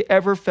don't think he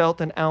ever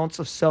felt an ounce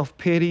of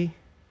self-pity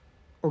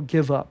or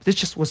give up. This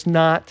just was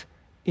not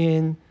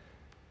in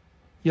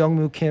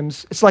Youngmoo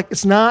Kim's. It's like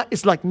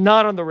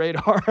not on the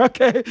radar,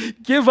 okay?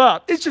 Give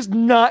up. It's just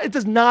not, it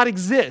does not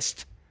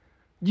exist.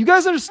 You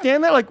guys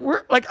understand that?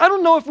 I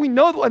don't know if we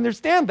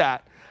understand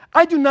that.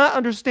 I do not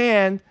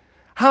understand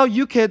how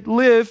you could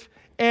live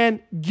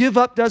and give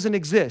up doesn't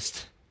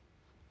exist.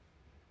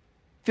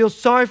 Feel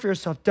sorry for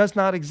yourself does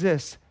not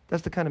exist.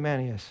 That's the kind of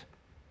man he is.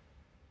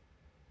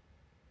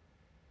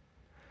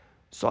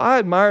 So I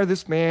admire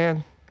this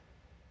man.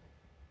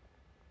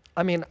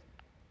 I mean,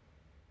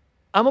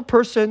 I'm a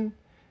person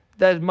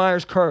that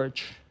admires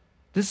courage.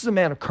 This is a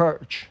man of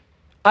courage.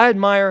 I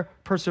admire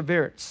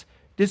perseverance.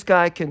 This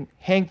guy can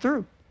hang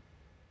through.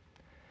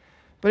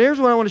 But here's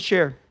what I want to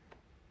share.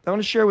 I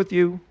want to share with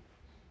you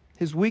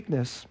his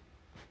weakness.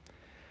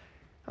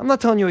 I'm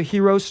not telling you a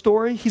hero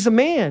story. He's a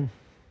man.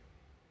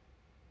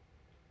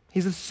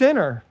 He's a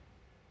sinner.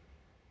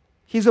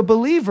 He's a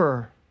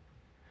believer.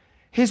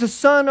 He's a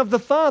son of the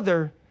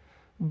Father.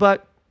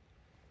 But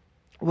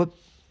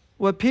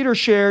what Peter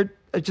shared,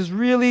 it just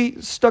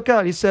really stuck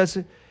out. He says,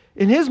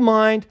 in his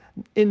mind,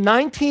 in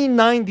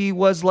 1990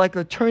 was like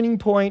a turning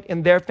point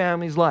in their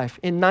family's life.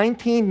 In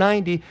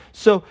 1990,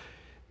 so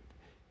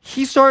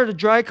he started a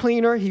dry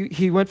cleaner.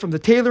 He went from the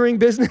tailoring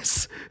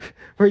business,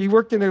 where he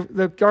worked in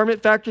the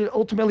garment factory.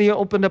 Ultimately, he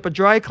opened up a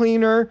dry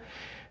cleaner.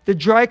 The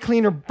dry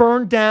cleaner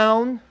burned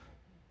down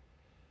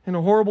in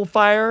a horrible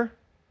fire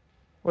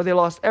where they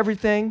lost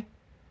everything.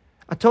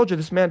 I told you,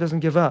 this man doesn't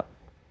give up.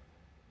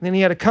 And then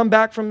he had to come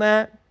back from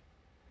that.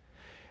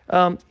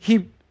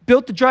 He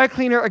built the dry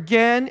cleaner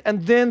again,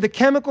 and then the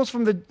chemicals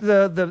from we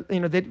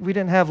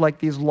didn't have like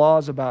these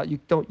laws about you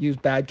don't use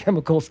bad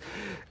chemicals,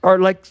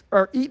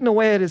 are eating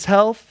away at his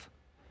health.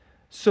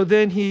 So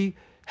then he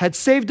had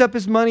saved up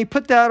his money,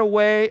 put that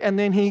away, and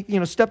then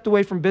he stepped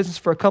away from business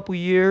for a couple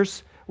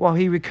years while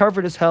he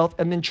recovered his health,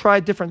 and then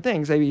tried different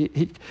things.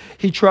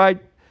 He tried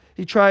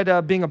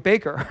being a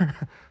baker.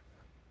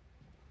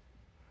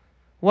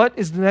 What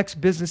is the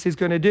next business he's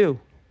going to do?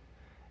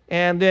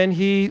 And then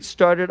he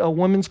started a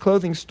women's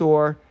clothing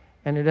store,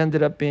 and it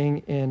ended up being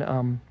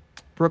in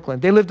Brooklyn.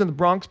 They lived in the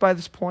Bronx by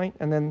this point,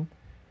 and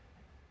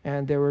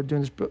they were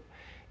doing this.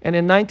 And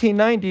in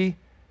 1990,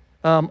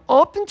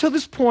 up until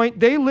this point,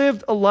 they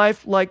lived a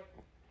life like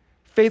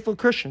faithful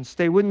Christians.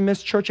 They wouldn't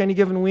miss church any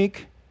given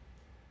week.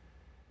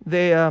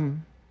 The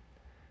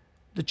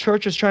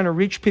church is trying to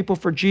reach people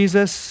for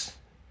Jesus.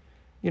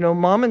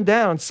 Mom and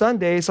dad on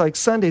Sundays,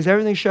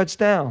 everything shuts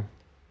down.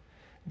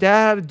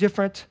 Dad had a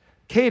different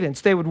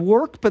cadence. They would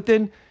work, but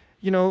then,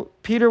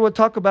 Peter would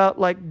talk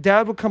about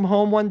dad would come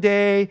home one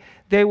day.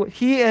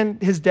 He and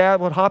his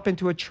dad would hop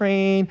into a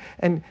train,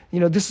 and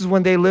this is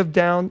when they lived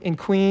down in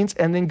Queens,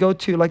 and then go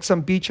to some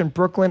beach in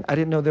Brooklyn. I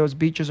didn't know there was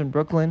beaches in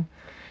Brooklyn.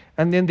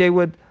 And then they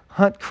would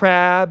hunt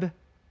crab,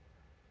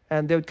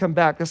 and they would come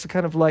back. That's the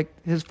kind of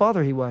his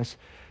father he was.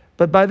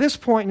 But by this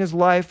point in his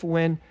life,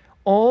 when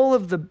all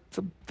of the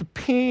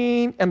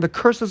pain and the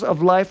curses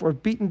of life were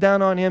beaten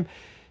down on him,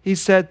 he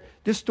said,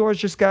 this store's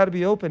just got to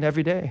be open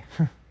every day.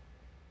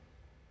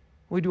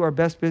 We do our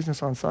best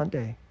business on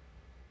Sunday.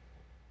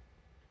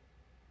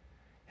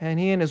 And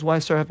he and his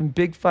wife started having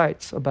big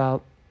fights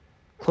about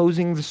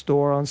closing the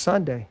store on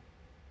Sunday.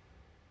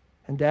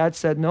 And Dad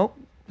said, nope,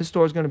 this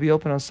store is going to be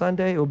open on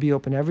Sunday. It will be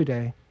open every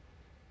day.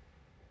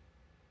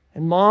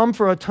 And Mom,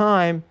 for a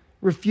time,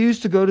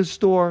 refused to go to the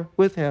store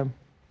with him.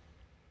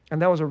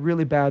 And that was a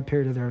really bad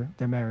period of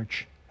their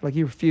marriage.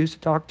 He refused to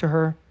talk to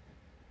her.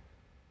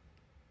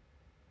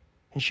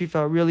 And she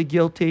felt really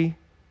guilty.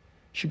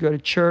 She'd go to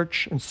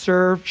church and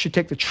serve. She'd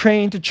take the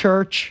train to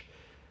church.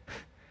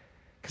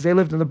 because they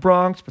lived in the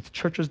Bronx, but the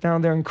church was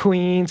down there in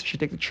Queens. She'd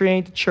take the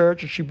train to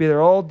church, and she'd be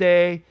there all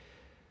day.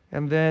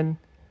 And then,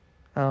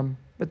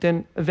 but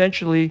then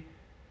eventually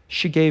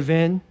she gave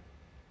in.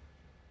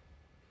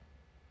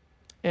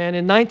 And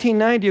in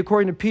 1990,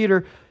 according to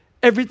Peter,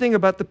 everything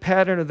about the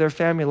pattern of their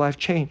family life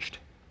changed.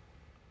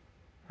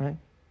 Right?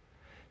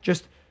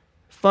 Just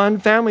fun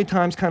family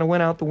times kind of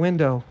went out the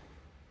window.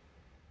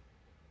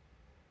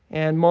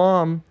 And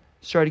mom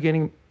started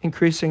getting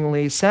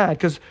increasingly sad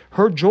because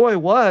her joy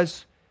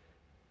was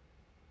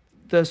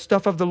the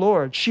stuff of the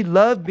Lord. She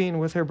loved being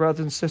with her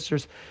brothers and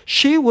sisters.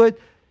 She would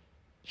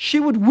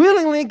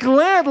willingly,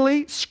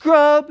 gladly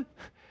scrub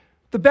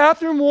the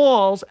bathroom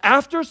walls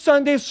after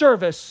Sunday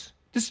service.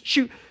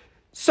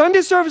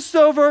 Sunday service is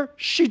over,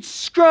 she'd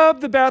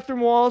scrub the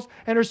bathroom walls,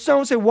 and her son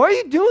would say, "Why are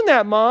you doing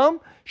that, Mom?"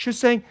 She was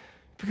saying,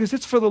 "Because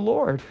it's for the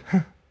Lord."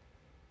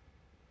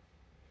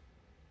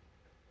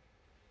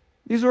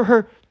 These were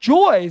her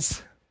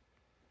joys.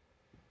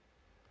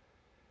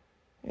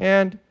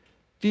 And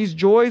these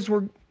joys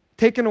were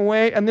taken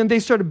away, and then they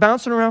started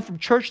bouncing around from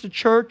church to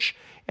church,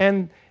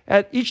 and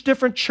at each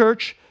different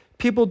church,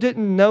 people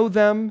didn't know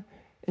them,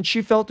 and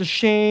she felt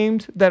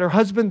ashamed that her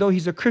husband, though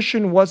he's a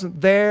Christian, wasn't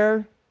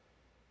there.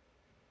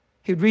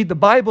 He'd read the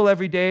Bible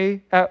every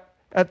day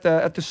at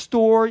the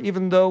store,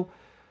 even though,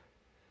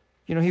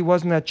 he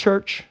wasn't at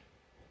church.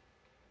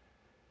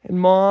 And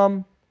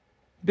mom,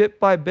 bit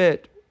by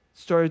bit,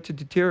 started to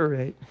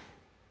deteriorate.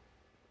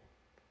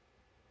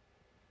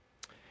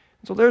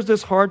 So there's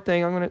this hard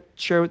thing. I'm going to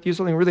share with you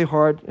something really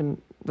hard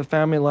in the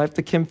family life,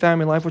 the Kim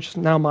family life, which is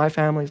now my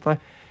family's life.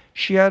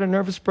 She had a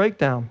nervous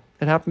breakdown.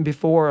 It happened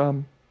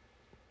before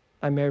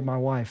I married my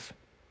wife.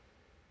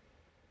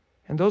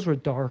 And those were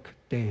dark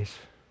days.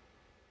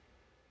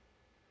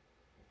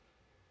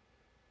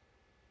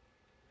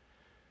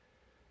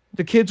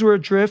 The kids were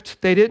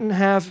adrift. They didn't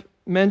have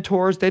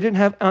mentors. They didn't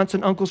have aunts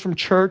and uncles from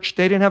church.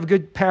 They didn't have a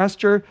good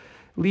pastor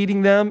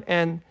leading them,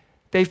 and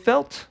they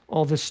felt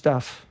all this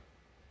stuff.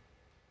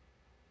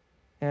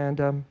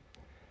 And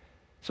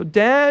so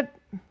Dad,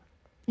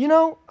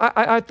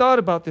 I thought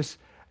about this.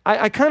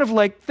 I kind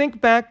of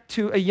think back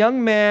to a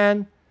young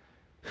man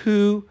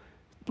who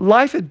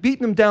life had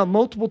beaten him down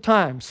multiple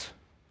times.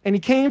 And he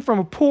came from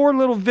a poor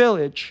little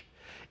village.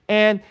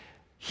 And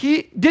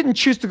he didn't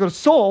choose to go to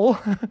Seoul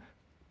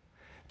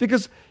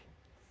because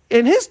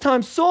in his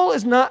time, Seoul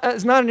is not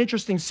an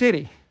interesting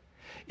city.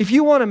 If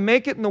you want to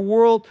make it in the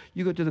world,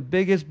 you go to the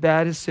biggest,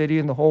 baddest city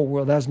in the whole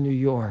world. That's New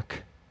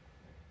York.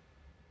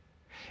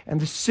 And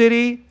the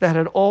city that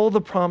had all the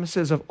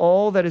promises of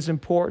all that is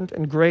important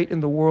and great in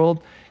the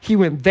world, he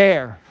went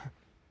there.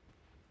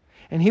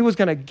 And he was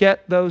going to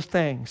get those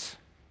things.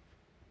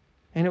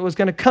 And it was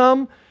going to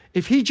come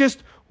if he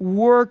just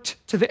worked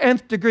to the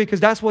nth degree, because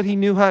that's what he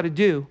knew how to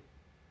do.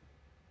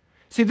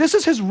 See, this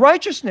is his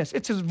righteousness.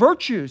 It's his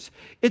virtues.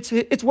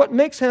 It's what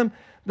makes him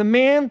the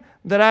man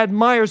that I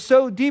admire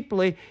so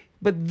deeply.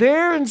 But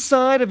there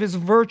inside of his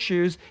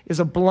virtues is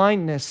a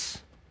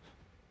blindness.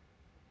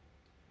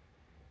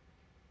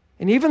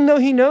 And even though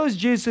he knows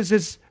Jesus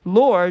is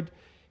Lord,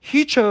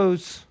 he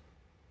chose,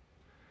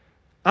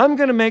 I'm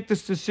going to make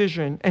this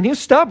decision. And he's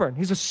stubborn.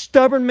 He's a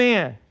stubborn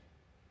man.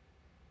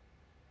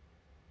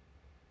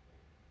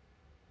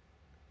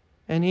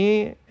 And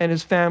he and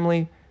his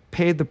family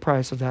paid the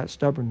price of that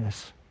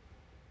stubbornness.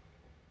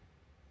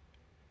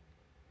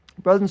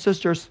 Brothers and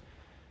sisters,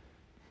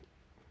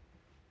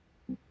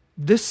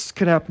 this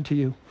could happen to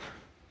you.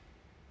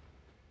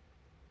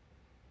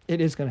 It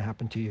is going to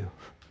happen to you.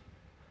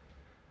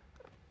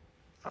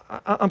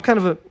 I'm kind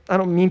of I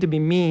don't mean to be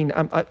mean.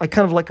 I'm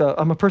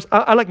a person,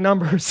 I like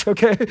numbers,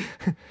 okay?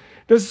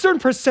 There's a certain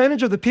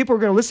percentage of the people who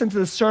are going to listen to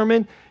this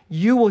sermon.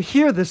 You will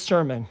hear this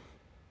sermon.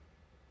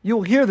 You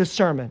will hear this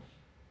sermon.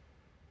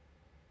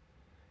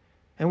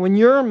 And when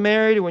you're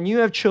married and when you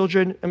have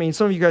children,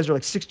 some of you guys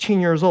are 16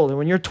 years old, and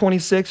when you're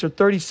 26 or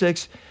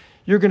 36,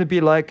 you're going to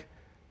be like,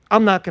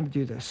 I'm not going to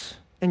do this.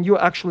 And you'll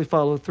actually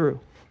follow through.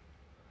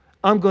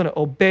 I'm going to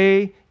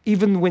obey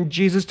even when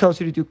Jesus tells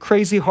you to do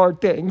crazy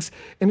hard things,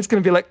 and it's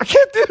going to be like, I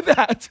can't do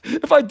that.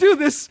 If I do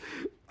this,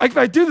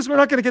 we're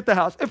not going to get the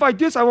house. If I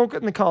do this, I won't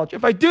get into college.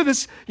 If I do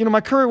this, my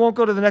career won't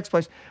go to the next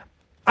place.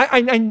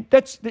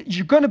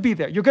 You're going to be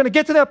there. You're going to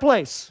get to that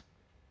place.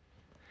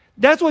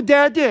 That's what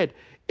Dad did.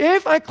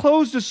 If I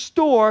close the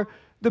store,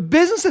 the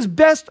business is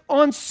best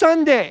on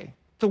Sunday.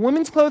 It's a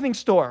women's clothing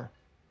store.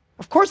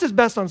 Of course it's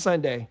best on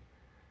Sunday.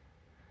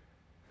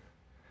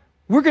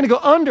 We're going to go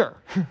under.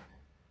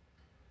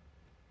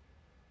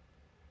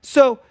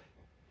 So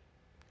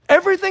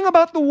everything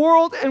about the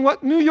world and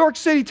what New York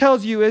City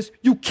tells you is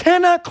you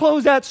cannot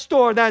close that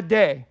store that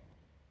day.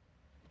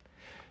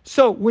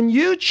 So when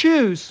you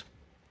choose,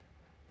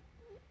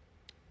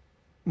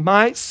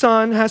 my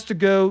son has to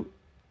go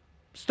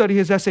study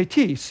his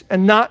SATs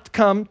and not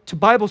come to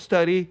Bible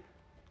study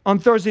on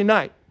Thursday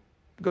night.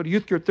 Go to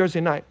youth group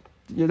Thursday night.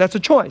 That's a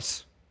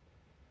choice.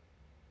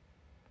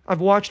 I've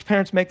watched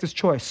parents make this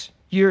choice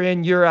year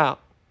in, year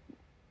out.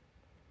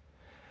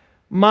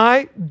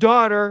 My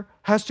daughter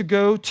has to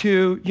go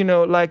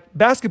to,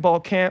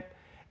 basketball camp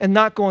and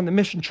not go on the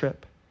mission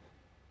trip.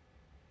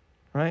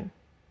 Right?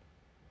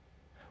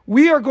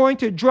 We are going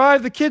to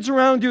drive the kids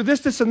around, do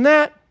this, and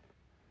that,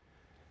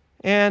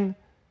 and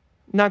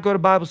not go to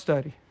Bible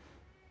study.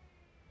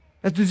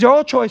 These are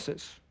all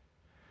choices.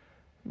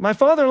 My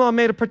father-in-law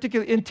made a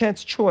particularly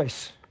intense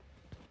choice.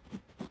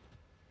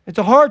 It's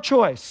a hard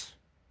choice.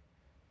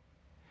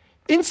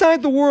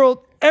 Inside the world,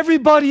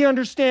 everybody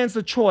understands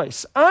the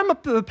choice. I'm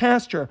the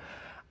pastor.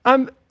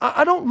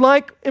 I don't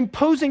like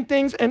imposing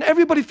things, and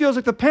everybody feels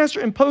like the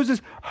pastor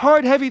imposes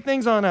hard, heavy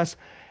things on us.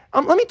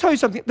 Let me tell you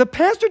something. The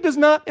pastor does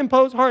not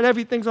impose hard,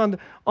 heavy things on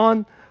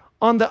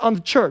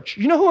the church.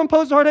 You know who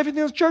imposed hard, heavy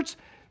things on the church?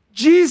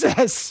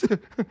 Jesus.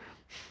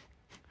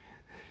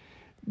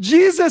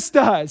 Jesus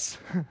does.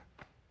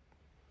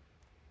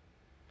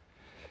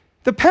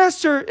 The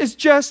pastor is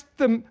just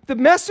the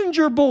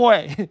messenger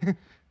boy.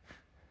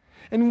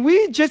 And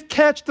we just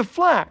catch the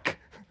flack.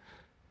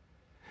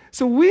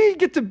 So we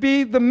get to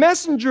be the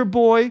messenger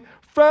boy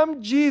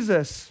from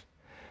Jesus.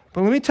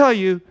 But let me tell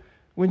you,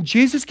 when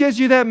Jesus gives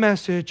you that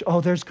message,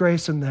 oh, there's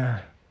grace in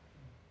there.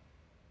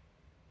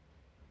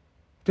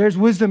 There's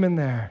wisdom in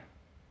there.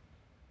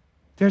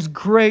 There's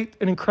great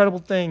and incredible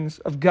things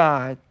of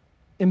God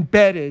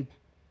embedded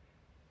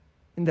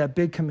in that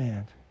big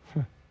command.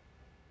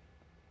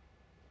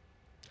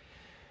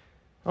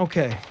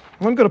 Okay, I'm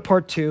going to go to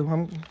part 2.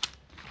 I'm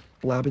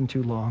blabbing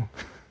too long.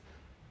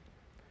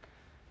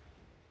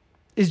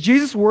 Is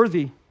Jesus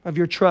worthy of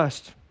your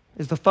trust?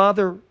 Is the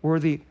Father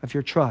worthy of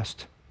your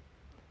trust?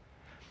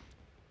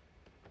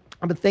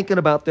 I've been thinking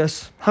about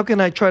this. How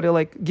can I try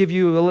to give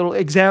you a little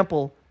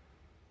example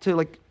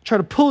to try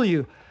to pull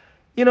you?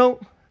 You know,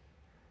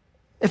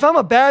 if I'm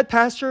a bad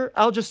pastor,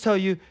 I'll just tell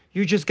you,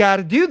 you just got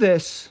to do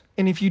this.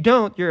 And if you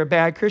don't, you're a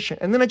bad Christian.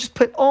 And then I just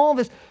put all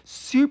this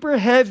super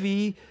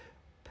heavy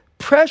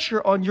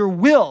pressure on your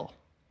will.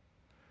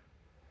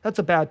 That's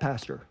a bad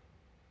pastor.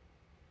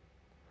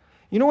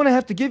 You know what I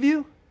have to give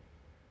you?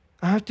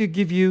 I have to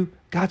give you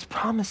God's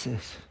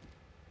promises,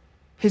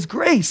 His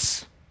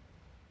grace.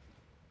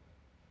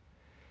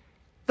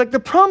 The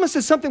promise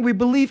is something we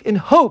believe in.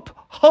 Hope.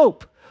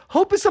 Hope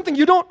is something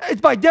you don't, it's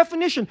by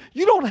definition,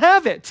 you don't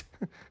have it.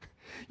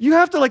 You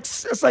have to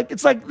it's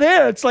like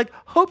there. It's like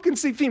hope can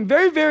seem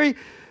very, very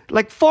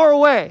far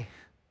away.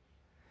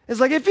 It's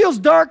like it feels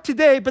dark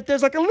today, but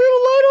there's a little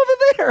light over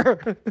there.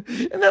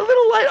 And that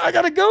little light, I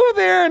got to go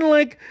there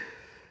and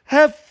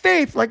have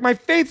faith. My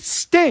faith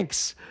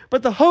stinks.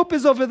 But the hope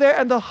is over there,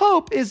 and the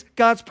hope is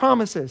God's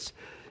promises,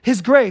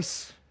 His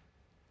grace.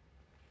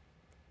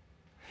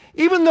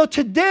 Even though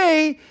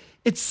today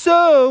it's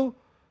so,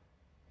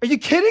 are you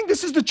kidding?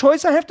 This is the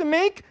choice I have to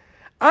make?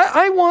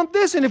 I want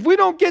this, and if we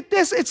don't get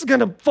this, it's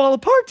going to fall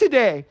apart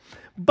today.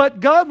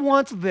 But God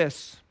wants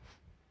this.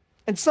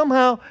 And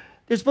somehow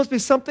there's supposed to be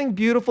something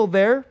beautiful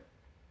there.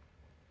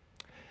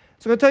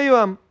 So I'm going to tell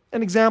you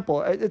an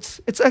example.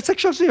 It's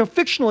actually a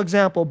fictional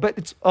example, but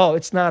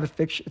it's not a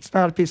fiction. It's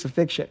not a piece of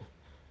fiction.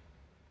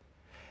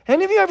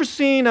 Any of you ever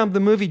seen the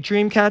movie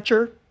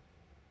Dreamcatcher?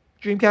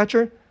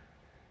 Dreamcatcher?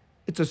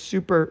 It's a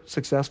super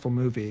successful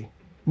movie.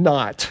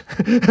 Not.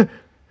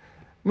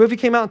 Movie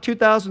came out in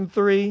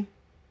 2003.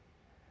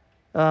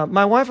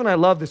 My wife and I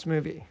love this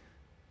movie.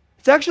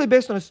 It's actually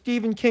based on a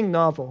Stephen King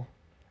novel.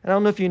 And I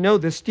don't know if you know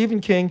this. Stephen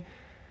King,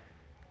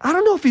 I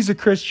don't know if he's a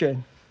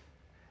Christian.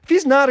 If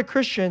he's not a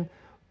Christian,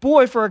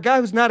 boy, for a guy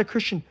who's not a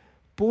Christian,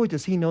 boy,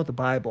 does he know the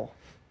Bible.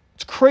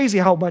 It's crazy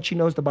how much he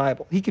knows the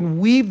Bible. He can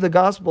weave the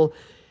gospel.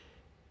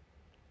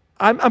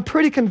 I'm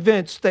pretty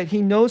convinced that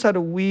he knows how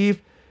to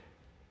weave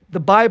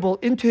the Bible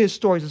into his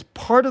stories. It's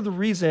part of the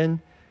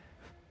reason,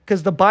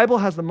 because the Bible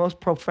has the most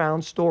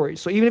profound stories.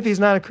 So even if he's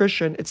not a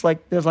Christian, it's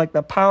there's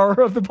the power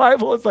of the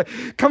Bible. It's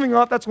coming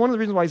off. That's one of the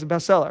reasons why he's a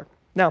bestseller.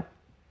 Now,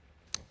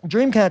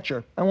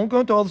 Dreamcatcher. I won't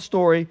go into all the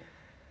story.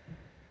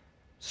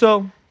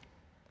 So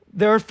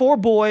there are 4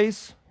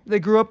 boys. They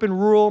grew up in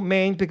rural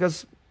Maine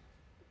because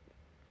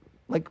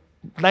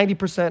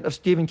 90% of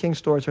Stephen King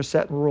stories are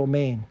set in rural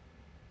Maine.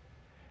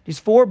 These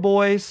 4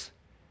 boys,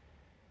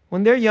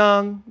 when they're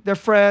young, they're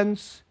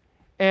friends,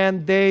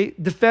 and they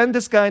defend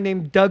this guy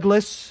named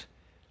Douglas.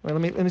 Well,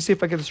 let me see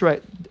if I get this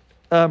right.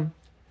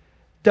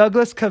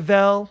 Douglas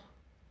Cavell.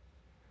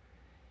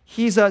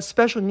 He's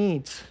special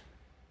needs.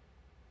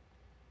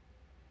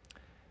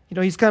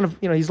 He's kind of,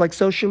 he's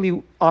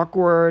socially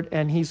awkward,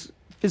 and he's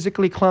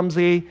physically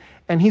clumsy,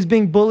 and he's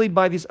being bullied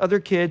by these other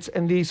kids,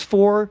 and these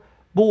 4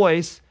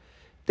 boys,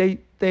 they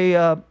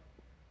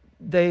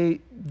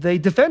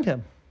defend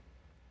him.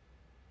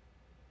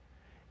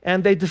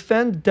 And they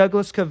defend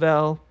Douglas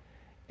Cavell,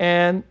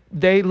 and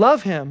they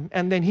love him,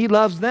 and then he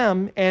loves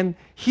them, and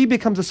he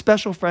becomes a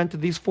special friend to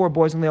these 4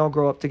 boys, and they all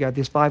grow up together.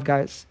 These 5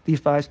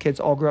 kids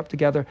all grow up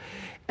together.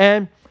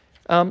 And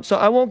so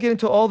I won't get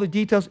into all the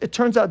details. It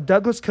turns out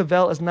Douglas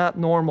Cavell is not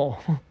normal.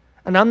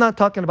 And I'm not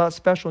talking about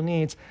special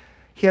needs.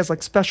 He has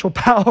special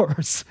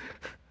powers.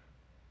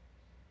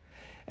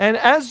 And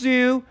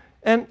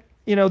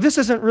this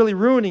isn't really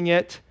ruining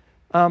it.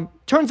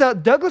 Turns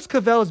out Douglas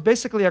Cavell is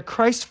basically a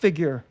Christ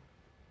figure.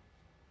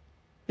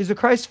 He's a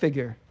Christ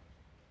figure.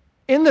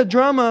 in the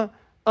drama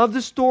of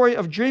the story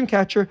of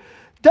Dreamcatcher,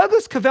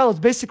 Douglas Cavell is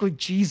basically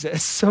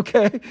Jesus,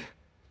 okay?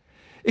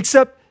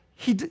 Except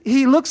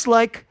he looks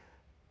like,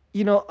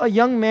 a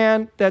young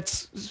man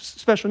that's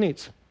special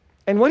needs.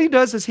 And what he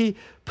does is he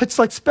puts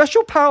like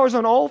special powers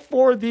on all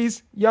four of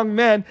these young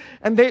men,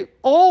 and they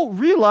all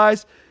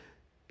realize,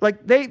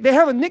 like they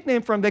have a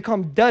nickname for him. They call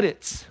him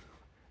Duddits.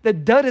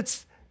 That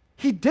Duddits,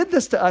 he did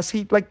this to us.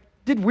 He like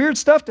did weird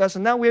stuff to us,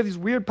 and now we have these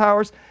weird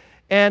powers.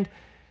 And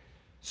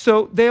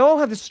so they all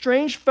have this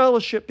strange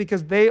fellowship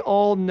because they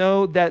all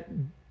know that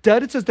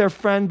Duddits is their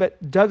friend,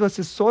 but Douglas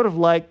is sort of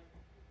like,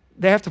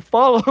 they have to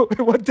follow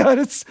what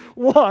Duddits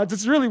wants.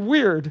 It's really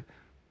weird.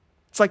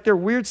 It's like their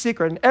weird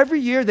secret. And every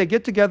year they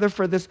get together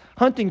for this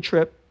hunting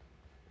trip.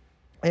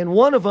 And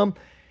one of them,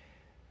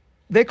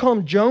 they call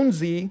him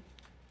Jonesy.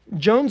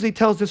 Jonesy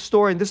tells this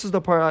story, and this is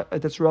the part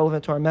that's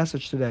relevant to our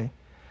message today.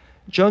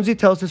 Jonesy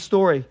tells this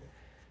story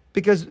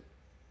because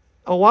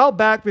a while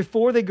back,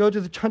 before they go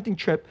to the hunting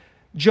trip,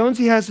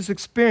 Jonesy has this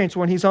experience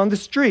when he's on the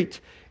street,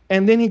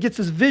 and then he gets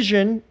this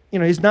vision.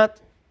 He's not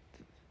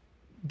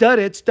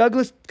Duddits,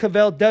 Douglas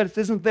Cavell Duddits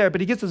isn't there,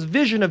 but he gets this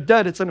vision of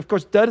Duddits, and of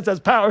course Duddits has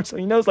power, so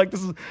he knows like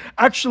this is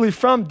actually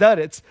from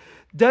Duddits.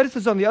 Duddits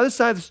is on the other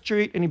side of the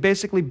street, and he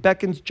basically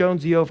beckons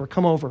Jonesy over.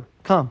 Come over,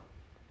 come,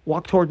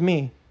 walk toward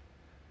me.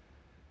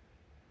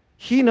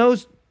 He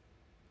knows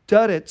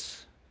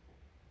Duddits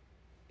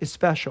is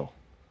special,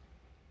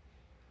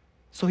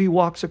 so he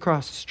walks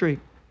across the street.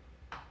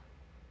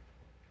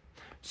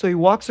 So he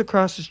walks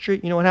across the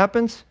street. You know what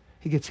happens?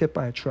 He gets hit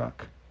by a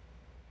truck.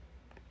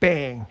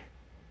 Bang.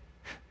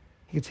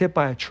 He gets hit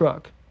by a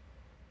truck.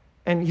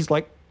 And he's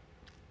like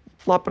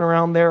flopping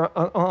around there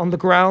on the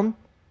ground.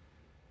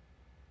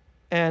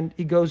 And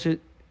he goes,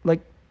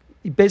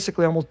 he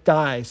basically almost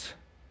dies.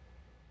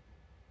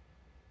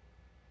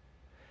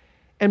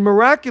 And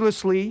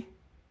miraculously,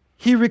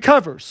 he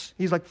recovers.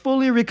 He's like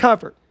fully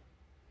recovered.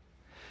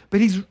 But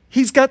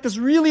he's got this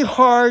really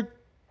hard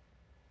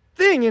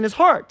thing in his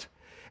heart.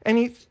 And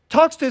he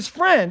talks to his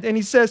friend, and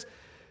he says,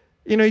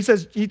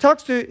 he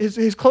talks to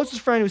his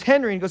closest friend, who's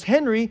Henry, and he goes,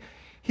 Henry,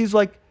 he's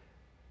like,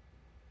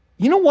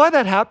 you know why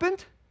that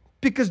happened?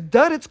 Because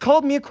Duddits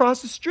called me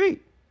across the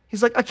street.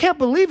 He's like, I can't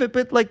believe it,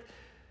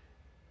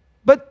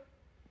 but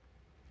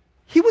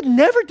he would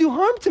never do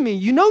harm to me.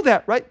 You know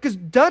that, right? Because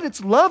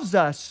Duddits loves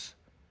us.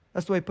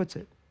 That's the way he puts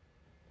it.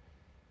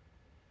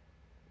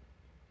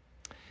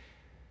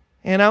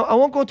 And I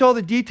won't go into all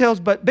the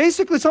details, but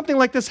basically something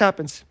like this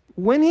happens.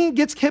 When he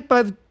gets hit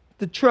by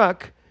the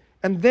truck,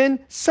 and then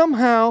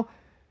somehow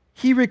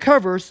he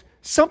recovers,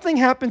 something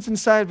happens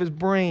inside of his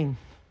brain.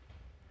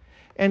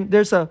 And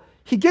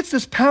he gets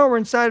this power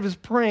inside of his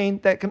brain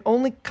that can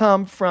only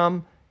come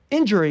from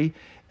injury.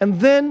 And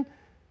then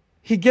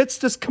he gets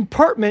this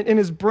compartment in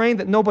his brain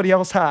that nobody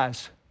else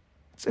has.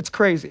 It's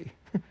crazy.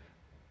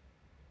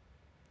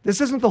 This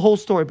isn't the whole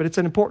story, but it's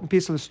an important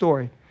piece of the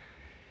story.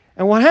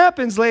 And what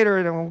happens later,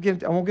 and I won't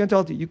get into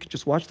all of it, you can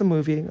just watch the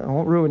movie. I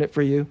won't ruin it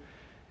for you.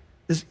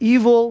 This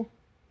evil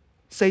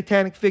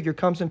satanic figure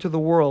comes into the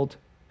world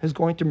who's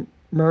going to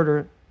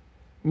murder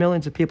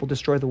millions of people,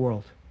 destroy the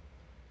world.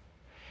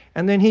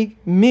 And then he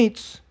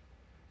meets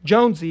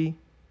Jonesy,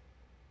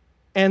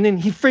 and then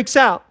he freaks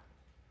out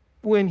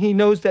when he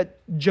knows that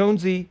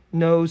Jonesy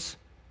knows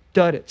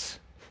Duddits.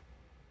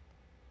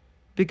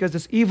 Because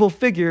this evil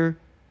figure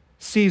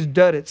sees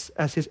Duddits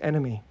as his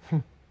enemy.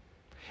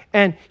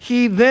 And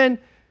he then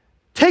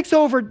takes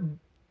over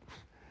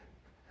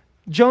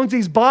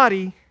Jonesy's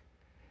body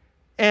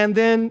and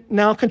then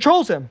now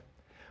controls him.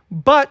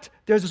 But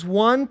there's this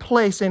one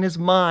place in his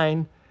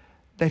mind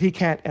that he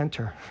can't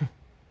enter.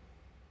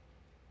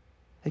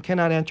 He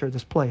cannot enter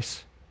this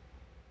place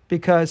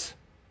because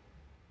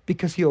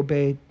he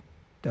obeyed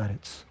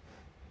Duddits.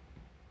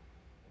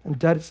 And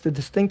Duddits did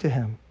this thing to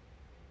him.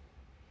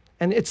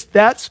 And it's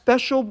that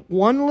special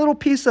one little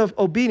piece of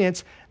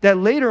obedience that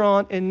later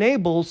on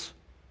enables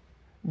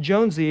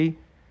Jonesy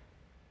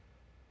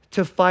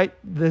to fight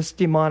this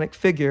demonic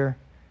figure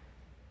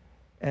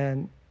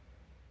and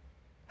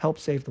help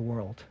save the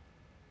world.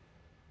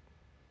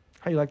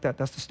 How do you like that?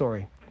 That's the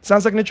story.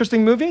 Sounds like an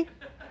interesting movie?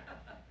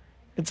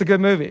 It's a good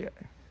movie.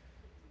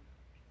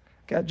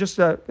 Okay, just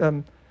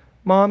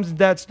moms and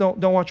dads,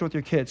 don't watch it with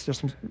your kids. There's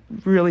some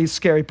really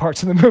scary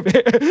parts in the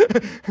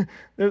movie.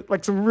 There's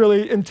like some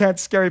really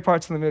intense, scary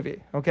parts in the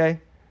movie, okay?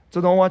 So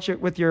don't watch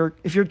it with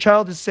if your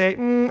child is, say,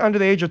 under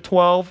the age of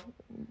 12,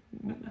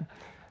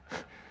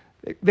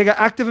 they got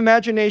active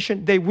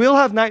imagination, they will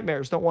have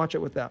nightmares. Don't watch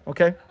it with that,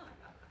 okay?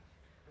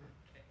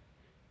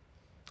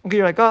 Okay,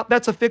 you're like, oh,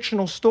 that's a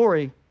fictional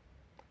story.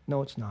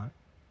 No, it's not.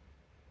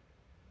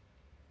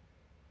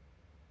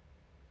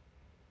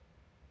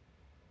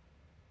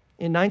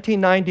 In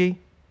 1990,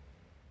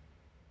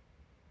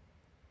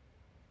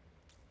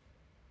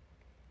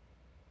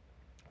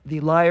 the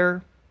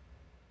liar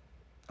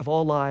of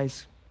all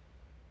lies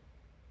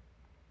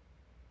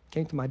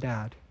came to my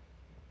dad.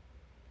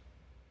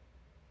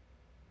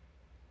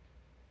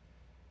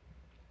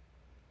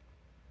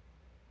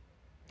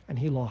 And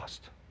he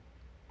lost.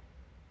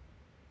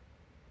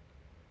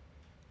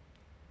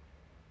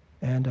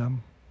 And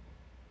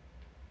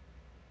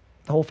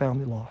the whole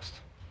family lost.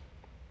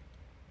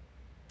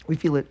 We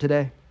feel it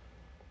today.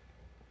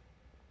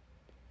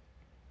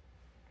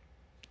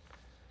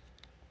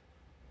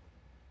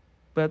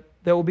 But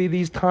there will be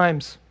these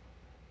times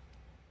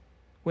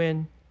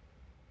when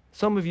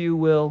some of you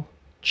will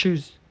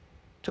choose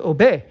to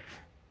obey.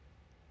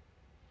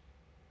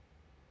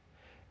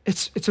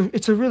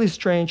 It's a really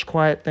strange,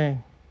 quiet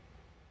thing.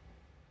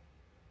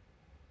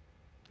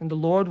 And the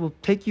Lord will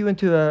take you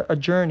into a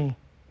journey.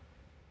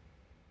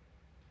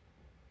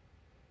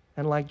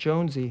 And like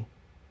Jonesy,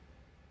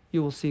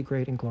 you will see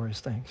great and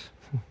glorious things.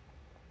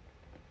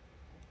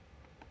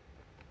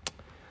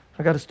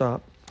 I got to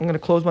stop. I'm going to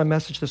close my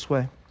message this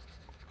way.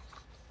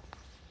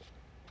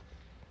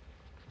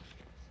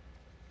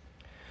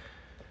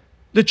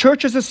 The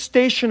church is a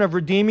station of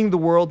redeeming the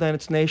world and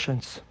its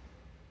nations.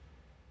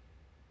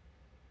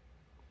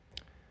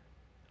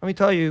 Let me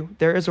tell you,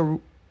 there is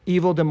an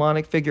evil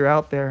demonic figure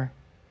out there,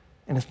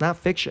 and it's not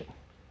fiction.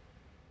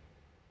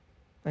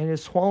 And it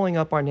is swallowing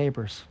up our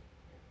neighbors,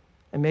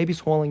 and maybe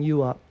swallowing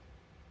you up.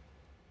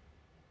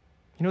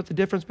 You know what the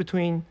difference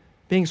between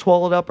being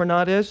swallowed up or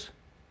not is?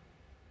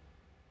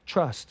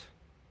 Trust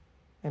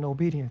and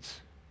obedience.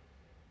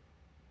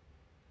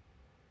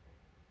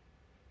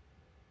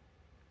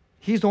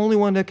 He's the only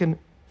one that can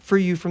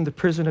free you from the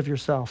prison of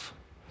yourself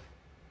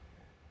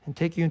and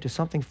take you into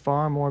something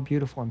far more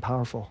beautiful and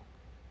powerful.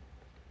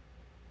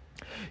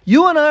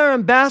 You and I are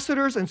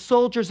ambassadors and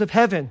soldiers of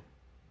heaven.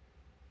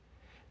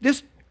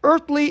 This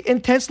earthly,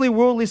 intensely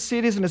worldly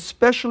city is an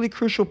especially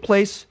crucial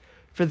place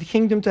for the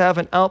kingdom to have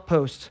an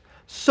outpost.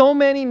 So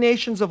many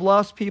nations of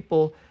lost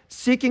people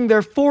seeking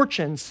their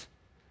fortunes.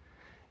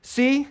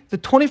 See, the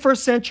 21st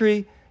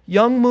century,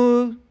 Young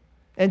Moo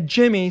and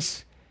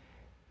Jimmy's,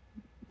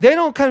 they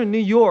don't come to New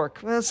York.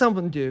 Well, some of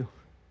them do.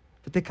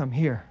 But they come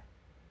here.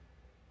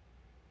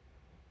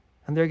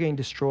 And they're getting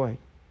destroyed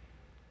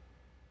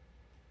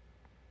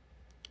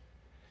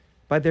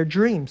by their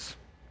dreams.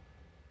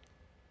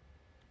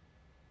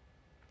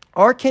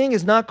 Our King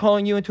is not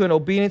calling you into an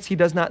obedience he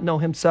does not know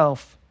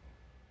himself.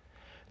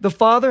 The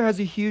Father has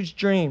a huge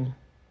dream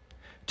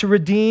to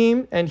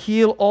redeem and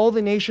heal all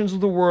the nations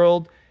of the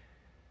world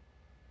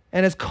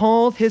and has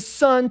called his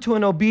Son to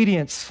an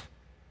obedience.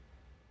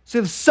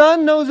 So the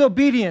Son knows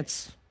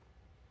obedience.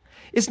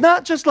 It's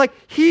not just like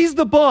he's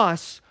the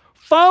boss.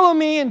 Follow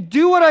me and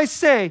do what I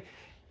say.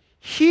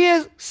 He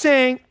is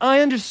saying,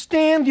 I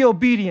understand the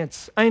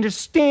obedience. I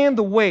understand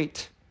the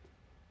weight.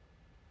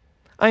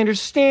 I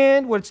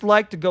understand what it's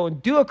like to go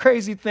and do a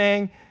crazy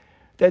thing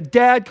that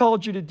Dad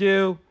called you to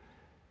do,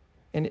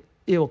 and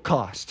it will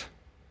cost.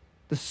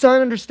 The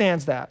Son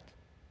understands that.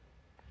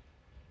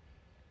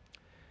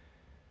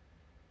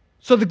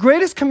 So the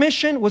greatest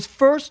commission was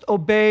first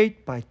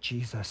obeyed by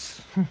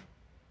Jesus.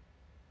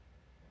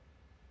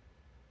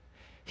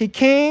 He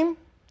came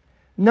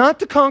not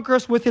to conquer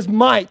us with his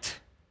might.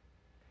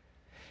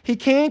 He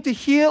came to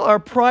heal our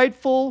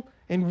prideful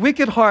and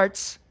wicked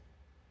hearts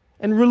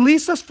and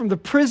release us from the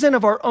prison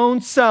of our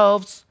own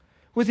selves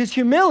with his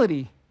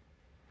humility,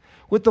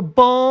 with the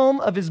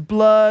balm of his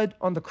blood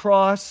on the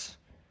cross.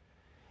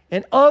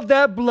 And of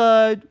that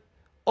blood,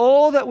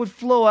 all that would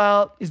flow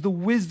out is the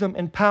wisdom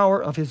and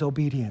power of his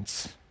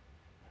obedience.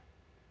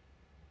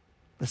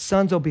 The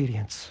Son's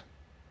obedience.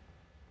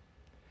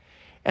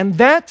 And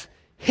that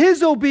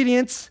his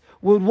obedience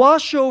would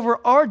wash over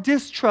our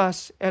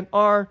distrust and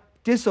our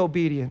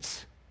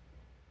disobedience.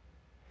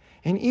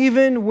 And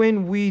even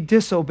when we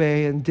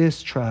disobey and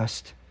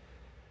distrust,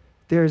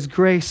 there is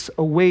grace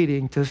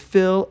awaiting to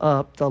fill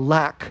up the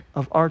lack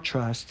of our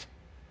trust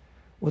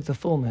with the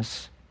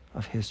fullness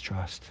of his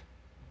trust.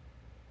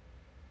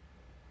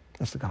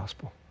 That's the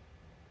gospel.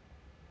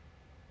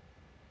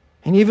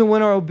 And even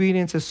when our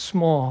obedience is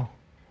small,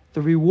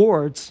 the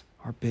rewards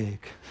are big.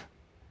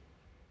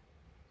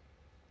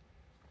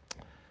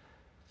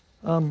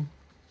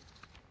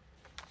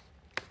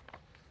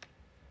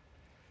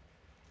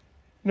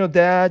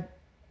 Dad,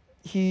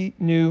 he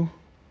knew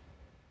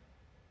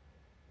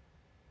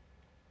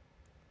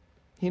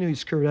he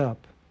screwed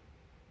up.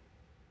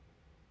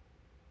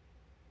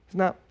 He's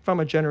not from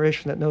a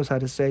generation that knows how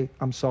to say,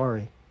 I'm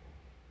sorry.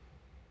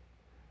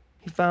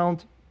 He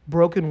found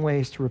broken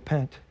ways to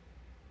repent.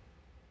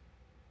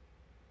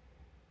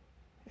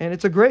 And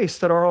it's a grace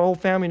that our whole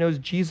family knows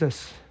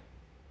Jesus.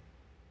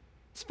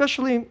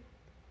 Especially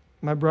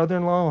my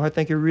brother-in-law, I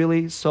think he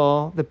really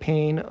saw the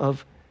pain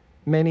of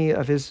many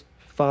of his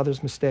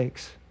father's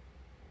mistakes.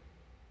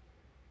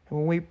 And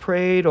when we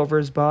prayed over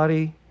his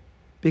body,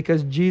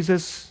 because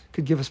Jesus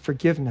could give us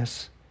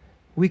forgiveness,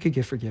 we could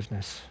give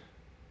forgiveness.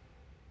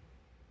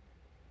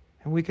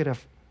 And we could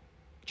have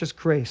just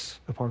grace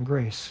upon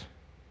grace.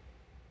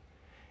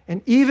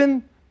 And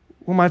even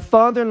when my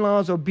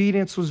father-in-law's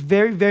obedience was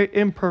very, very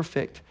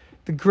imperfect,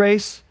 the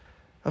grace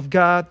of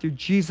God through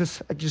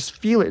Jesus, I just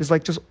feel it. It's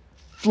like just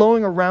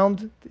flowing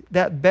around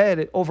that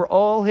bed over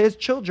all his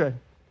children.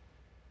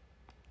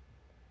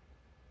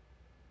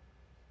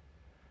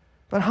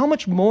 But how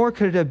much more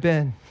could it have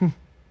been?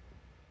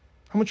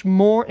 How much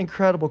more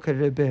incredible could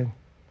it have been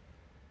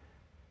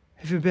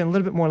if you've been a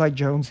little bit more like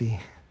Jonesy.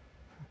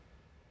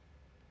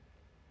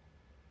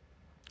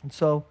 And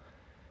so,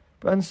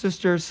 brothers and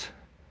sisters,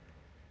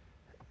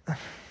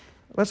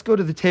 let's go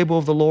to the table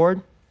of the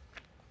Lord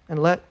and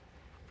let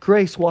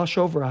grace wash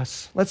over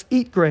us. Let's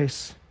eat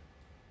grace.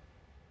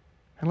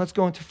 And let's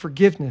go into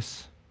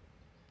forgiveness.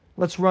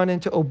 Let's run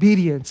into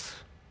obedience.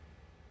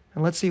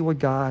 And let's see what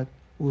God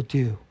will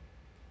do.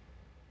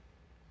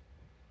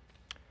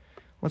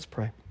 Let's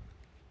pray.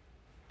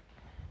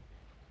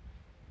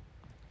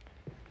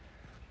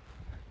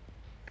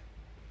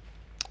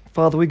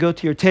 Father, we go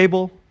to your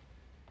table.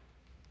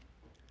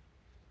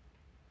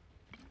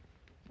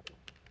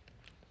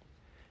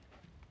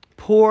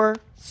 Poor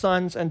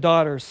sons and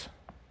daughters,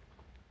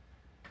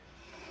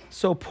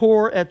 so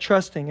poor at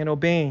trusting and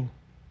obeying.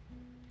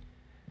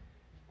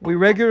 We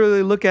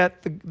regularly look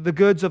at the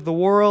goods of the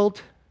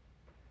world,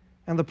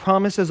 and the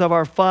promises of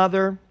our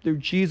Father through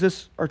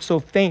Jesus are so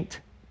faint.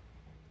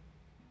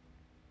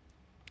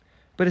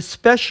 But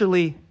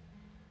especially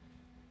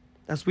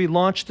as we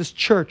launch this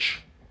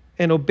church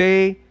and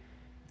obey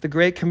the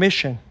Great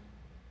Commission,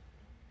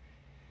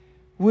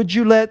 would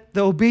you let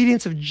the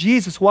obedience of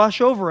Jesus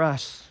wash over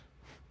us?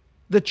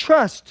 The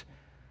trust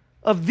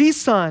of the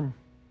Son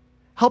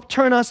help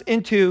turn us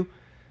into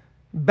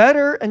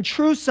better and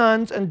true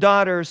sons and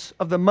daughters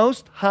of the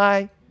Most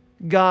High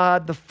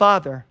God, the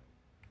Father.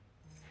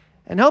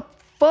 And help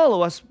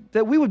follow us,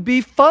 that we would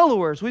be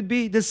followers, we'd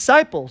be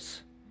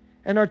disciples,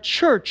 and our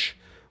church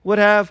would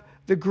have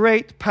the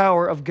great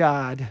power of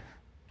God.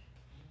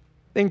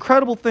 The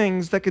incredible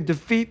things that could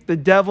defeat the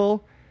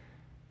devil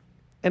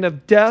and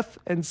of death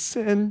and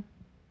sin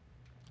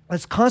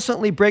that's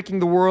constantly breaking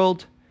the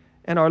world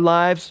and our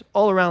lives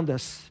all around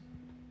us.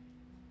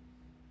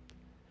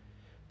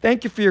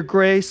 Thank you for your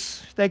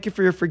grace. Thank you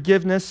for your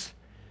forgiveness.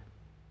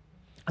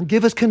 And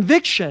give us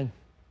conviction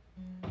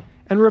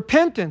and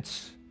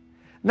repentance.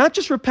 Not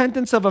just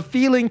repentance of a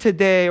feeling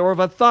today or of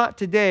a thought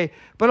today,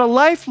 but a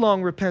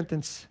lifelong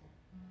repentance,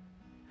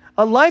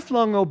 a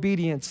lifelong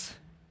obedience,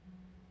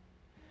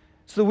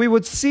 so that we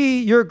would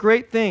see your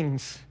great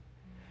things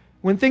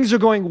when things are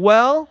going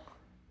well,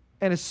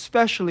 and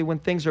especially when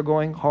things are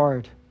going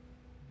hard.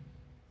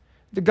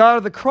 The God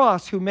of the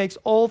cross, who makes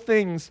all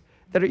things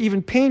that are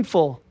even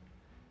painful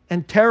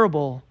and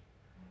terrible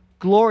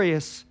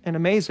glorious and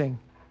amazing.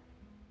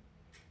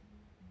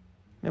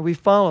 May we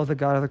follow the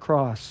God of the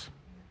cross.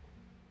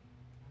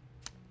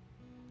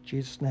 In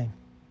Jesus' name,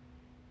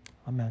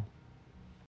 amen.